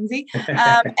 Hi, Lindsay. And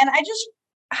I just,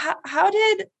 how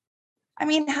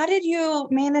did you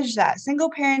manage that single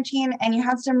parenting, and you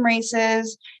had some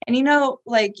races, and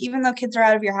even though kids are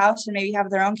out of your house and maybe have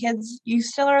their own kids, you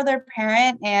still are their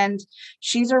parent, and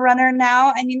she's a runner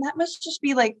now. I mean, that must just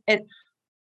be like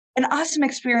an awesome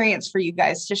experience for you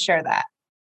guys to share that.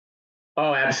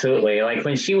 Oh, absolutely. Like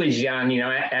when she was young,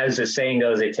 as the saying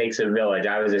goes, it takes a village.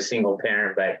 I was a single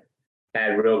parent, but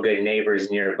had real good neighbors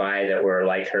nearby that were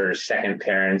like her second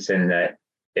parents, and that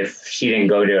if she didn't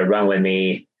go to a run with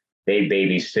me, they'd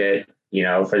babysit,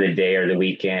 for the day or the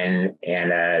weekend.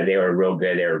 And they were real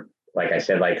good. They were, like I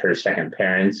said, like her second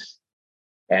parents.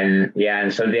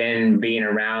 And so then being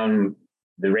around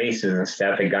the races and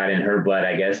stuff, it got in her blood,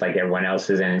 I guess, like everyone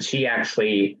else's. And she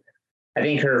actually, I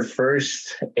think her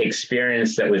first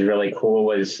experience that was really cool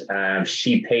was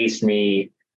she paced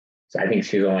me. I think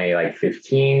she was only like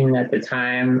 15 at the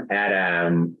time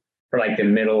for like the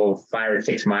middle 5 or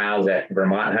 6 miles at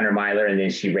Vermont 100 miler. And then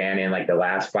she ran in like the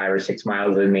last 5 or 6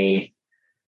 miles with me.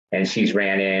 And she's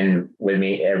ran in with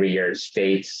me every year at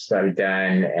states I've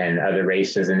done and other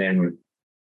races. And then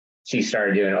she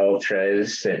started doing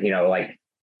ultras, like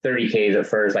 30Ks at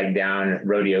first, like down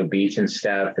Rodeo Beach and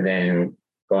stuff. And then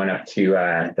going up to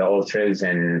the ultras.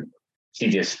 And she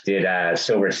just did a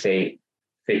Silver State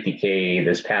 50K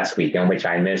this past weekend, which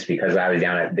I missed because I was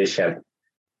down at Bishop.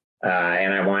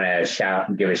 And I want to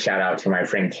give a shout out to my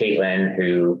friend Caitlin,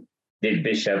 who did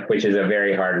Bishop, which is a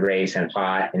very hard race and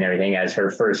hot and everything, as her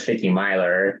first 50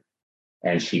 miler,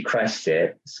 and she crushed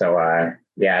it. So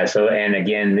and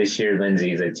again, this year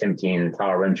Lindsay's attempting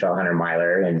Tall Rim Trail 100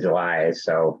 miler in July,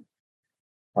 so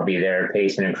I'll be there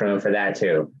pacing and crewing for that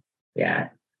too. Yeah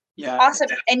Awesome.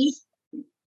 And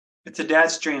it's a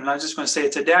dad's dream. I was just going to say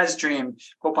it's a dad's dream.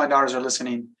 Hope my daughters are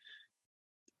listening.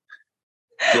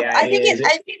 Yeah, I think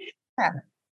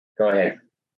Go ahead.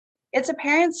 It's a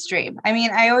parent's dream. I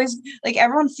mean, I always, like,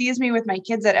 everyone sees me with my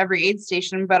kids at every aid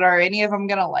station, but are any of them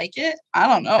going to like it? I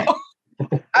don't know.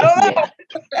 I don't know.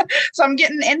 So I'm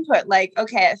getting input, like,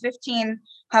 okay, at 15,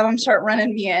 have them start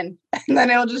running me in. And then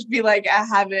it'll just be like, I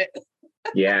have it.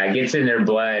 Yeah, it gets in their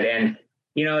blood. And,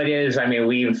 it is, I mean,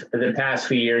 the past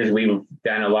few years, we've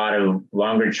done a lot of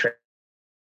longer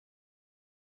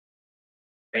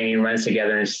training runs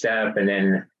together and stuff. And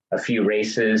then a few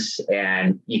races,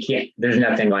 and there's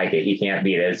nothing like it. You can't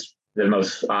beat it. It's the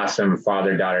most awesome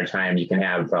father-daughter time you can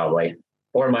have, probably,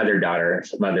 or mother-daughter,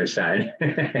 mother-son.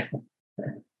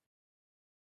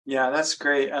 Yeah, that's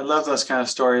great. I love those kind of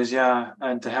stories. Yeah.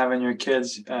 And to having your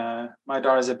kids, my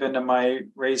daughters have been to my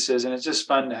races, and it's just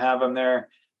fun to have them there.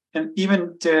 And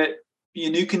even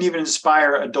you can even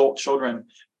inspire adult children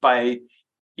by,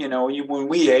 when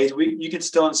we age, you can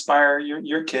still inspire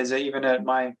your kids, even at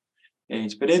my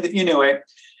age. But anyway,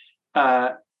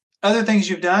 other things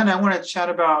you've done, I want to chat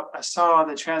about. I saw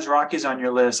the Trans Rockies on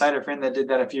your list. I had a friend that did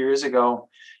that a few years ago.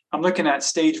 I'm looking at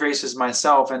stage races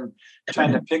myself and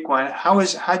trying to pick one.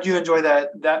 How'd you enjoy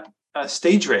that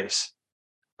stage race?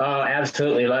 Oh,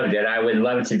 absolutely loved it. I would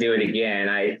love to do it again.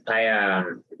 I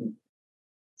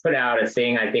put out a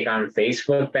thing, I think, on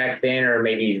Facebook back then, or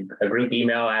maybe a group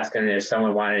email asking if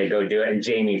someone wanted to go do it. And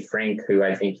Jamie Frank, who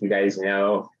I think you guys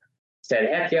know, said,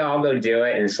 heck yeah, I'll go do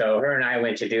it. And so her and I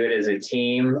went to do it as a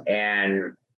team,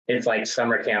 and it's like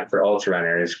summer camp for ultra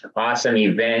runners. Awesome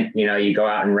event. You go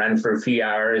out and run for a few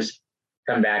hours,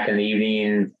 come back in the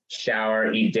evening,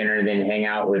 shower, eat dinner, then hang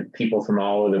out with people from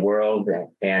all over the world.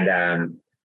 And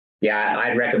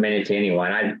I'd recommend it to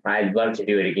anyone. I'd love to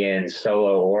do it again,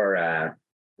 solo or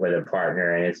with a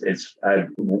partner. And it's a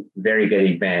very good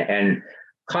event. And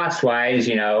cost wise,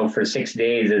 for 6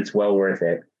 days, it's well worth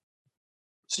it.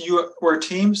 So you were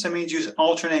teams? That means you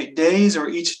alternate days, or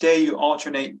each day you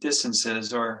alternate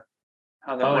distances, or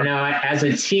how that works? No, as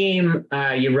a team,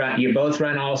 you both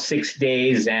run all 6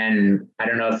 days, and I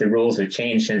don't know if the rules have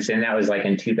changed since then. That was like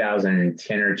in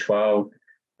 2010 or 12,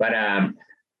 but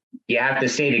you have to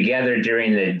stay together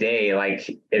during the day. Like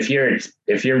if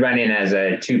you're running as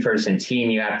a 2-person team,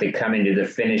 you have to come into the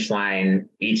finish line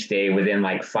each day within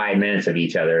like 5 minutes of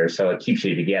each other, so it keeps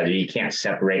you together. You can't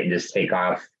separate and just take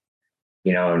off,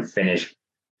 and finish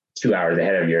 2 hours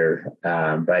ahead of your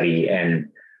buddy. And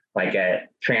like at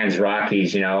Trans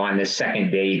Rockies, on the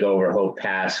second day, you go over Hope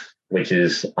Pass, which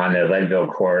is on the Leadville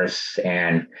course.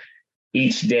 And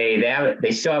each day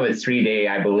they still have a 3-day,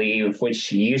 I believe,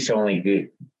 which you used to only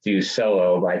do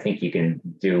solo, but I think you can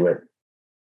do it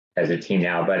as a team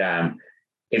now. But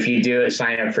if you do it,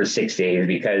 sign up for 6 days,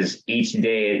 because each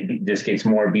day it just gets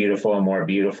more beautiful and more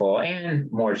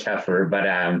tougher.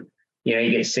 But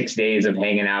you get 6 days of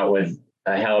hanging out with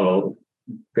a hell of a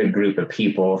good group of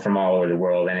people from all over the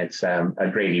world. And it's a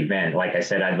great event. Like I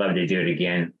said, I'd love to do it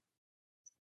again.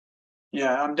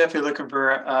 Yeah, I'm definitely looking for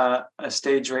a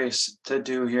stage race to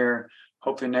do here.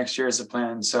 Hopefully next year is the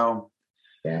plan. So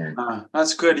yeah,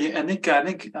 that's good. I think I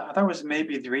thought it was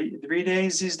maybe 3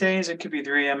 days these days. It could be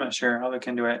 3. I'm not sure. I'll look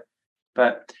into it.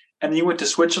 And you went to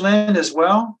Switzerland as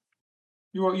well.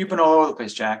 You've been all over the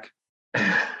place, Jack.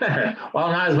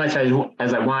 Well, not as much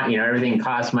as I want. Everything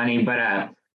costs money. But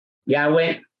I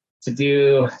went to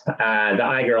do the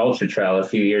Eiger Ultra Trail a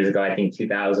few years ago. I think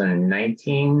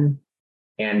 2019,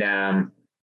 and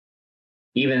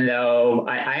even though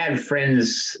I had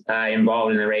friends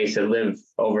involved in the race that live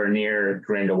over near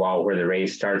Grindelwald where the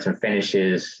race starts and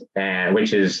finishes, and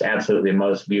which is absolutely the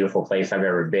most beautiful place I've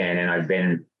ever been. And I've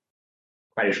been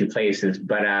quite a few places,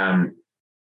 but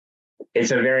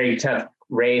it's a very tough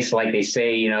race. Like they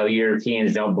say,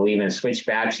 Europeans don't believe in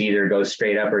switchbacks, either go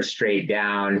straight up or straight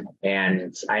down.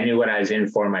 And I knew what I was in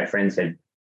for. My friends had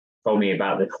told me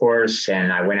about the course,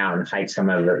 and I went out and hiked some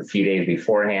of it a few days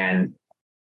beforehand.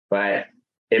 But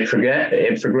it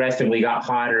progressively got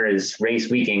hotter as race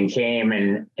weekend came,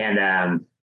 and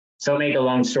so make a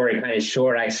long story kind of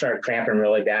short, I started cramping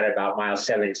really bad about mile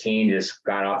 17, just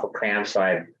got off of cramp, so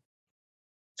I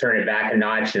turned it back a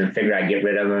notch and figured I'd get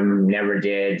rid of them, never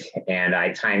did, and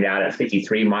I timed out at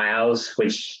 53 miles,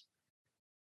 which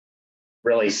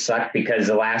really sucked because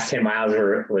the last 10 miles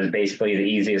was basically the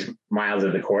easiest miles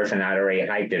of the course, and I'd already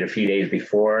hiked it a few days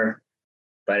before.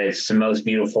 But it's the most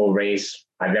beautiful race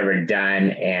I've ever done.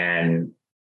 And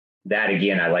that,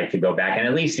 again, I'd like to go back and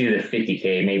at least do the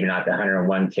 50K, maybe not the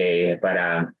 101K.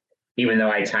 But even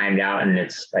though I timed out and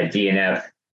it's a DNF,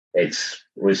 it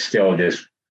was still just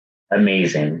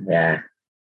amazing. Yeah.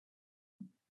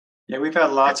 Yeah, we've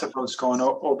had lots of folks going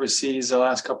overseas the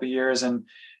last couple of years, and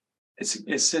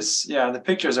it's just, the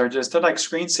pictures are just, they're like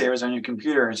screensavers on your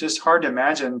computer. It's just hard to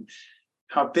imagine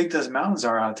how big those mountains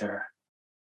are out there.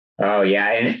 Oh,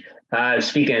 yeah. And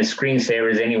speaking of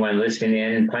screensavers, anyone listening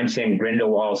in, punch in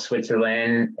Grindelwald,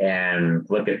 Switzerland, and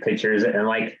look at pictures. And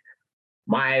like,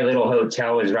 my little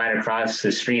hotel was right across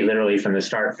the street, literally from the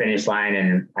start finish line.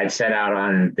 And I'd set out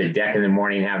on the deck in the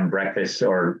morning, having breakfast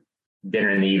or dinner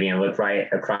in the evening, and look right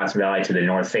across the valley to the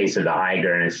north face of the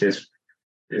Eiger. And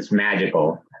it's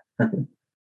magical.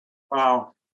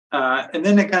 Wow. And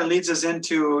then it kind of leads us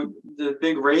into the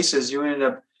big races. You ended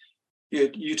up,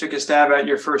 you took a stab at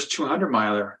your first 200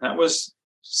 miler. That was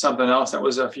something else. That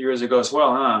was a few years ago as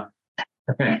well,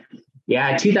 huh?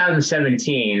 Yeah,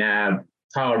 2017,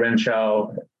 Tahoe Rim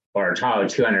Trail, or Tahoe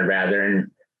 200 rather. And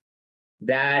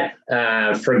that,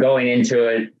 for going into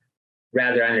it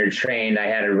rather undertrained, I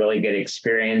had a really good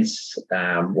experience.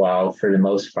 Well, for the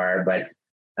most part, but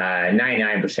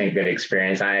 99% good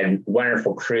experience. I had a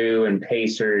wonderful crew and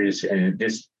pacers and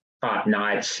just top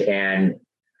notch. And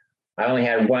I only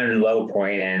had one low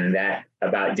point, and that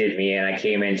about did me in. I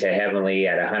came into Heavenly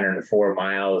at 104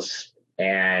 miles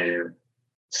and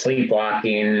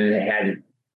sleepwalking, hadn't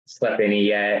slept any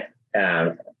yet,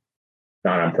 not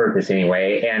on purpose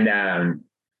anyway. And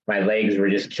my legs were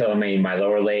just killing me, my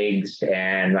lower legs.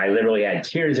 And I literally had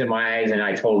tears in my eyes. And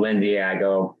I told Lindsay, I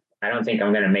go, I don't think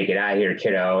I'm going to make it out of here,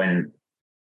 kiddo. And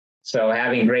so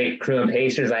having great crew and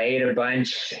pacers, I ate a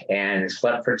bunch and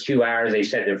slept for 2 hours. They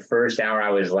said the first hour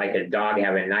I was like a dog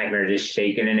having nightmares, just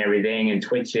shaking and everything and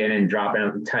twitching and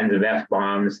dropping tons of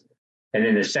F-bombs. And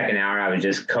then the second hour I was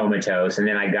just comatose. And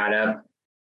then I got up,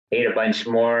 ate a bunch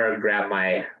more, grabbed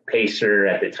my pacer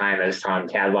at the time as Tom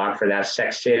Cadlock for that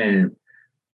section, and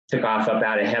took off up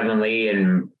out of Heavenly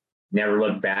and never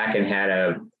looked back, and had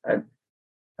a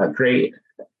great,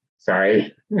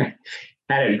 had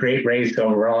a great race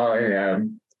overall.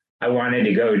 And I wanted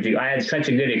to go I had such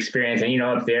a good experience. And,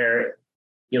 up there,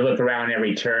 you look around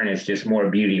every turn, it's just more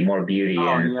beauty. Oh,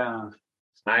 and yeah.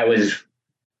 I was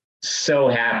so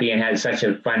happy and had such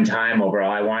a fun time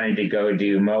overall. I wanted to go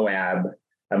do Moab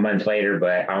a month later,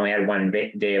 but I only had one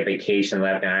day of vacation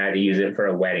left, and I had to use it for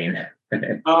a wedding.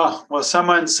 Oh, well,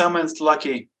 someone's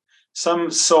lucky. Some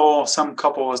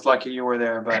couple was lucky you were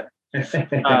there, but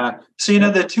so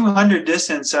the 200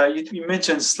 distance, you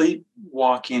mentioned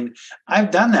sleepwalking.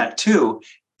 I've done that too.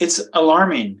 It's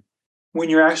alarming when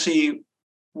you're actually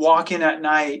walking at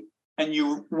night and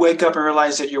you wake up and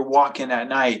realize that you're walking at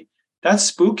night. That's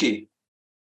spooky.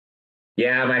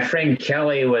 Yeah, my friend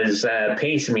Kelly was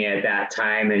pacing me at that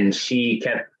time, and she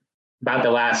kept, about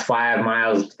the last 5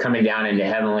 miles coming down into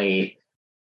Heavenly,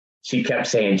 she kept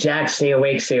saying, Jack, stay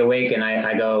awake. And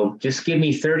I go, just give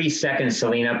me 30 seconds to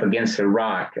lean up against a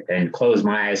rock and close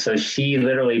my eyes. So she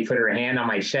literally put her hand on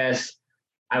my chest.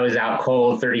 I was out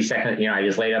cold. 30 seconds, I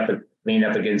just leaned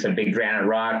up against a big granite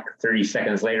rock. 30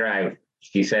 seconds later,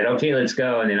 she said, okay, let's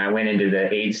go. And then I went into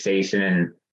the aid station.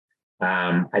 And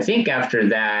I think after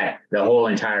that, the whole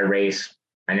entire race,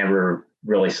 I never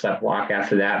really slept walk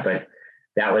after that, but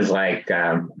that was like,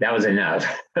 that was enough.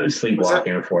 I was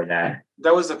sleepwalking before that.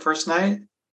 That was the first night?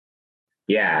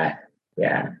 Yeah.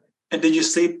 And did you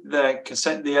sleep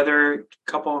the other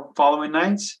couple following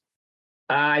nights?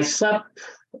 I slept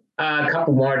a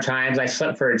couple more times. I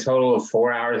slept for a total of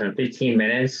 4 hours and 15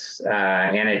 minutes.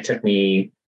 And it took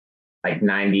me like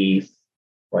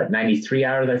 93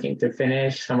 hours, I think, to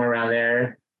finish, somewhere around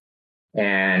there.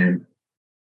 And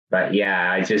But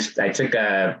yeah, I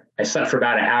slept for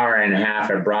about an hour and a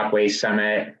half at Brockway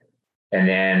Summit. And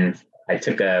then I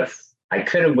could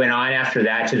have went on after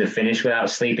that to the finish without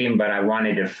sleeping, but I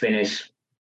wanted to finish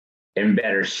in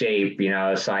better shape,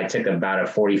 so I took about a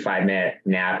 45-minute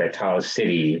nap at Tahoe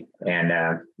City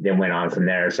and then went on from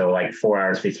there. So like 4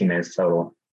 hours, 15 minutes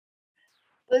total.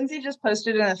 Lindsay just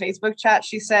posted in the Facebook chat.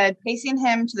 She said pacing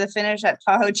him to the finish at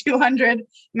Tahoe 200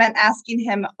 meant asking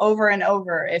him over and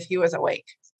over if he was awake.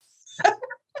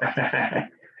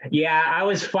 Yeah, I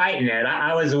was fighting it.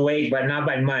 I was awake, but not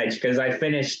by much, because I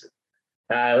finished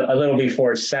a little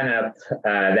before sunup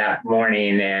that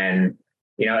morning, and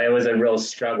it was a real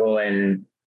struggle. And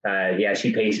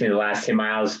she paced me the last 10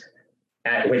 miles,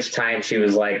 at which time she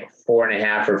was like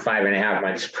 4.5 or 5.5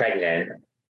 months pregnant.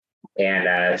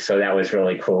 And so that was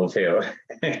really cool too.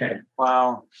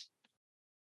 Wow.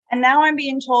 And now I'm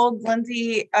being told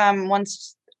Lindsay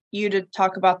wants you to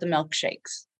talk about the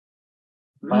milkshakes.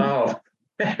 Oh,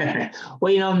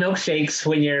 well, milkshakes,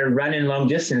 when you're running long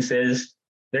distances,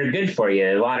 they're good for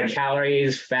you. A lot of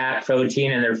calories, fat,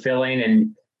 protein, and they're filling.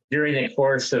 And during the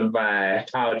course of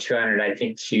Tahoe 200, I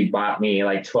think she bought me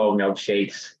like 12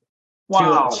 milkshakes.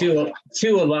 Wow.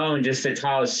 Two alone just at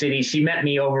Tahoe City. She met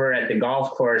me over at the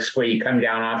golf course where you come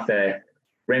down off the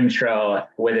rim trail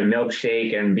with a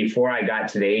milkshake. And before I got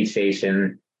to the aid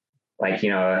station, like,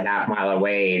 a half mile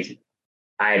away,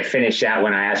 I had finished that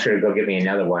when I asked her to go get me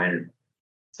another one.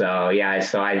 So, yeah,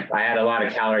 I had a lot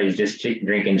of calories just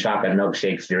drinking chocolate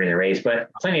milkshakes during the race,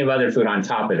 but plenty of other food on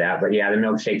top of that. But, yeah, the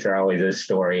milkshakes are always a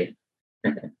story.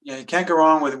 Yeah, you can't go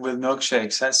wrong with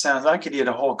milkshakes. That sounds, I could eat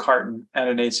a whole carton at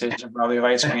an aid station, probably, of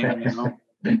ice cream,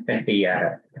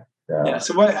 Yeah. Yeah.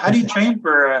 So how do you train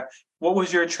for, what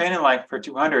was your training like for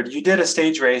 200? You did a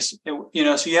stage race, so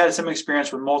you had some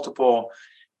experience with multiple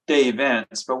day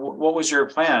events, but what was your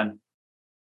plan?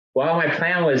 Well, my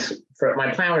plan was for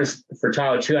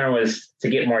Tahoe 200 was to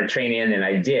get more training in than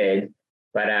I did,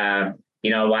 but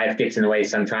life gets in the way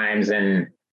sometimes. And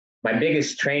my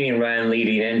biggest training run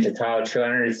leading into Tahoe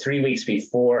 200, 3 weeks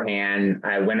beforehand,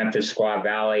 I went up to Squaw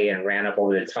Valley and ran up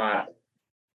over the top,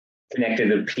 connected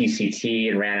to PCT,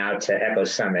 and ran out to Echo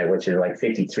Summit, which is like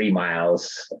 53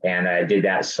 miles. And I did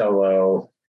that solo.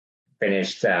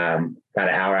 Finished about an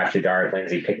hour after dark.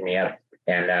 Lindsay picked me up.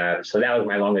 And so that was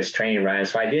my longest training run.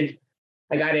 So I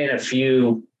got in a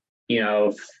few,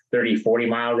 30, 40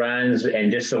 mile runs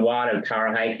and just a lot of power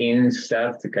hiking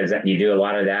stuff, because you do a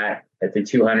lot of that at the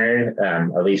 200,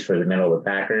 at least for the middle of the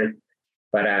packer.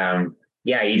 But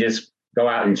you just go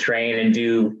out and train and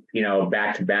do,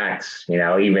 back to backs,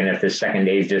 even if the second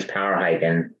day is just power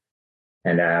hiking.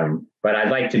 And but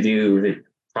I'd like to do the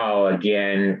Tahoe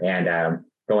again and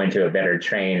go into a better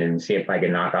train and see if I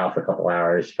can knock off a couple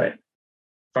hours. But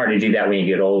hard to do that when you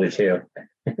get older too.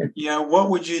 Yeah. What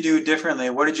would you do differently?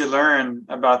 What did you learn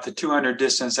about the 200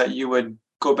 distance that you would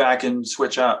go back and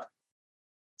switch up?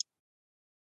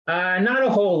 Not a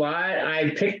whole lot.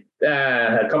 I picked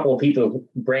a couple of people's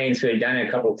brains who had done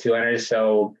a couple of 200s,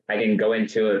 so I didn't go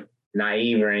into it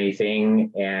naive or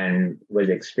anything and with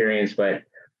experience. But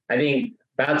I think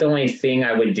about the only thing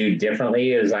I would do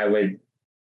differently is I would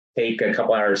take a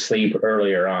couple hours sleep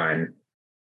earlier on.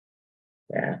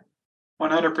 Yeah.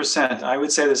 100%. I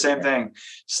would say the same thing.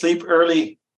 Sleep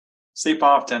early, sleep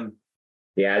often.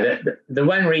 Yeah. The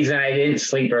one reason I didn't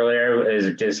sleep earlier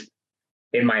is just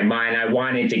in my mind, I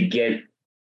wanted to get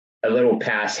a little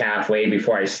past halfway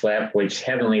before I slept, which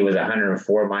Heavenly was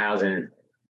 104 miles and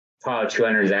Tahoe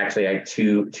 200 is actually like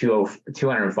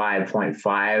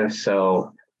 205.5.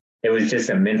 So it was just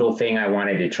a mental thing. I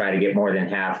wanted to try to get more than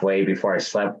halfway before I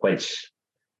slept, which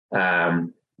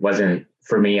wasn't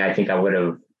for me. I think I would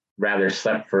have rather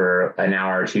slept for an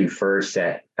hour or two first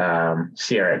at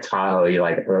Sierra Tahoe,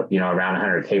 around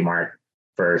 100K mark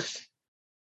first.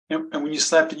 And when you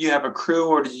slept, did you have a crew,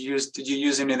 or did you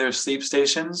use any of their sleep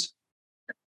stations?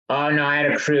 Oh no, I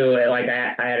had a crew.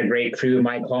 I had a great crew.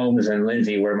 Mike Holmes and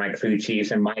Lindsay were my crew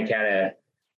chiefs, and Mike had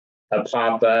a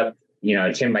pop up,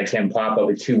 10 by 10 pop up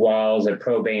with 2 walls, a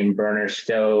propane burner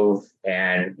stove,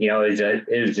 and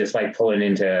it was just like pulling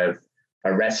into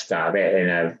a rest stop in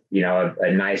a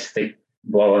nice thick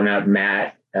blowing up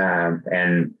mat,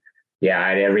 and I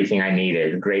had everything I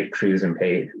needed. Great crews and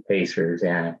pacers,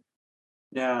 yeah.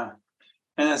 Yeah,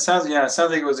 and it sounds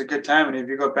like it was a good time. And if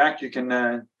you go back, you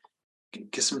can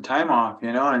get some time off,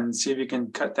 and see if you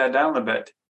can cut that down a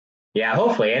bit. Yeah,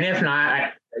 hopefully. And if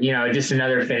not, just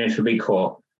another finish would be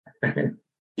cool. Yeah,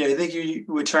 I think you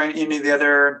would try any of the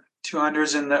other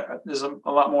 200s, and there's a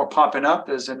lot more popping up.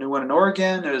 There's a new one in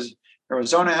Oregon. There's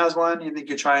Arizona has one. You think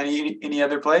you try any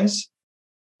other place?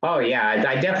 Oh yeah,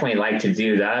 I definitely like to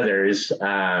do the others.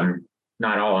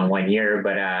 Not all in one year,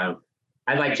 but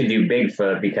I'd like to do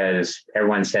Bigfoot because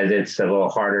everyone says it's a little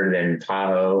harder than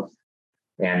Tahoe,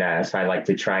 and so I'd like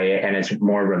to try it. And it's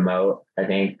more remote, I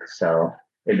think. So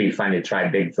it'd be fun to try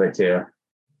Bigfoot too.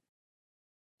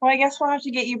 Well, I guess we'll have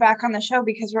to get you back on the show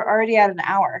because we're already at an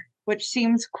hour, which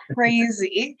seems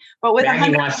crazy. But with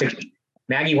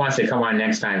Maggie wants to come on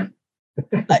next time.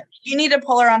 You need to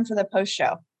pull her on for the post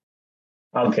show.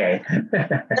 Okay.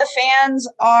 The fans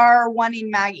are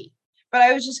wanting Maggie. But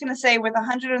I was just going to say, with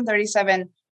 137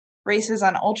 races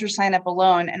on Ultra Sign Up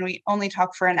alone, and we only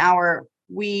talk for an hour,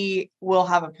 we will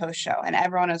have a post show, and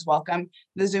everyone is welcome.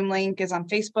 The Zoom link is on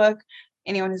Facebook.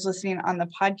 Anyone who's listening on the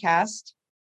podcast,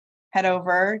 head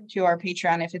over to our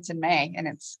Patreon if it's in May, and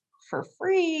it's for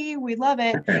free. We love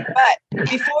it. But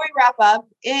before we wrap up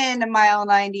in mile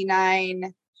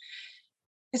 99,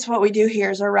 it's what we do here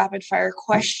is our rapid fire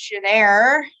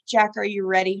questionnaire. Jack, are you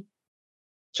ready?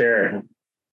 Sure.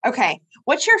 Okay.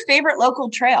 What's your favorite local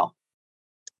trail?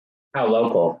 How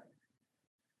local?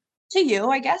 To you,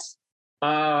 I guess.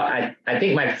 I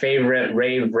think my favorite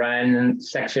rave run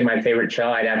section, my favorite trail,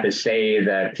 I'd have to say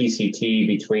the PCT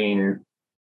between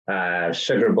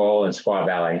Sugar Bowl and Squaw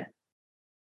Valley.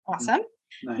 Awesome.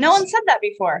 Nice. No one said that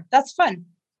before. That's fun.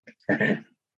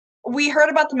 We heard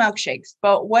about the milkshakes,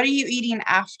 but what are you eating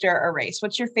after a race?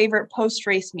 What's your favorite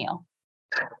post-race meal?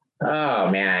 Oh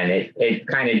man, it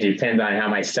kind of depends on how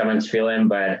my stomach's feeling,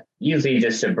 but usually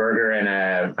just a burger and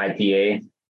a IPA.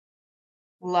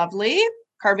 Lovely.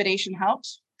 Carbonation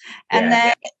helps. And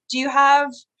then do you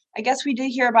have, I guess we did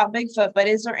hear about Bigfoot, but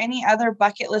is there any other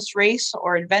bucket list race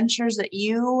or adventures that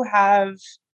you have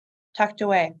tucked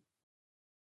away?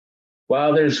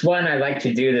 Well, there's one I'd like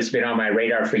to do that's been on my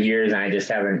radar for years, and I just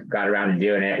haven't got around to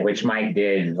doing it, which Mike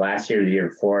did last year, the year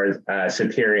before,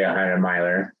 Superior 100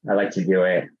 miler. I'd like to do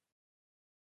it.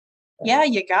 Yeah,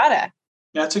 you gotta.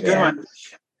 Yeah, it's a good one.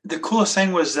 The coolest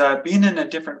thing was being in a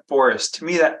different forest. To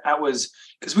me, that was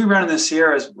because we run in the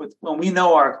Sierras when we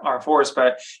know our forest,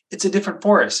 but it's a different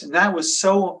forest, and that was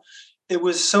it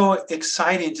was so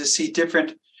exciting to see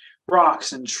different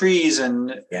rocks and trees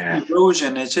and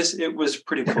erosion. It was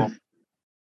pretty cool.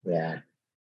 Yeah,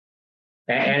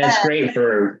 and it's great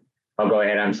for. Oh, go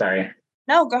ahead. I'm sorry.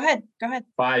 No, go ahead. Well,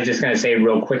 I was just going to say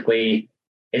real quickly.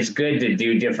 It's good to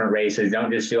do different races. Don't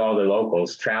just do all the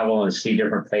locals. Travel and see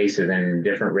different places and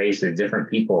different races, different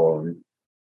people.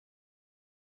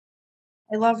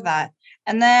 I love that.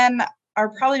 And then our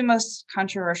probably most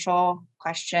controversial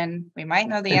question, we might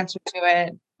know the answer to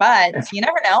it, but you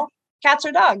never know. Cats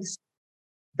or dogs?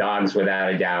 Dogs,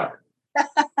 without a doubt.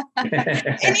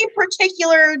 Any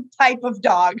particular type of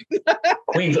dog?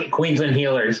 Queensland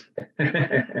healers.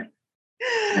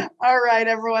 All right,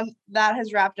 everyone. That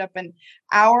has wrapped up an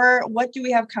hour. What do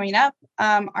we have coming up?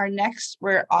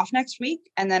 We're off next week.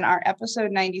 And then our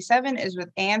episode 97 is with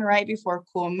Ann right before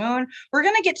Cool Moon. We're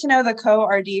going to get to know the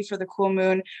co-RD for the Cool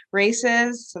Moon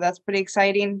races. So that's pretty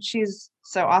exciting. She's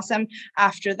so awesome.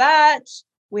 After that,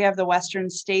 we have the Western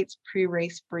States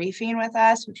pre-race briefing with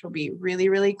us, which will be really,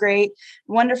 really great.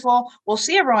 Wonderful. We'll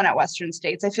see everyone at Western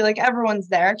States. I feel like everyone's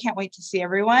there. Can't wait to see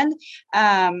everyone.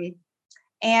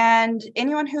 And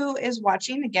anyone who is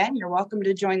watching, again, you're welcome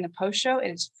to join the post show.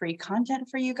 It is free content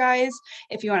for you guys.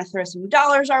 If you want to throw some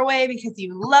dollars our way because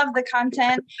you love the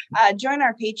content, join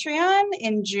our Patreon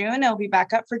in June. It'll be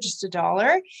back up for just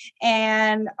 $1.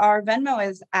 And our Venmo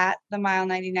is at the Mile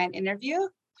 99 interview.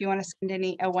 If you want to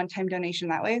send a one-time donation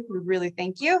that way, we really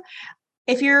thank you.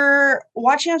 If you're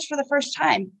watching us for the first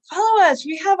time, follow us.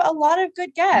 We have a lot of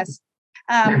good guests.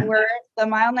 We're the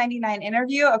Mile 99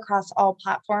 interview across all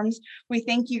platforms. We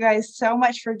thank you guys so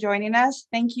much for joining us.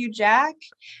 Thank you, Jack.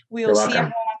 We will see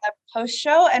everyone on the post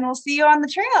show, and we'll see you on the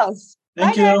trails.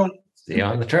 Thank you. See you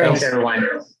on the trails. Thanks, everyone.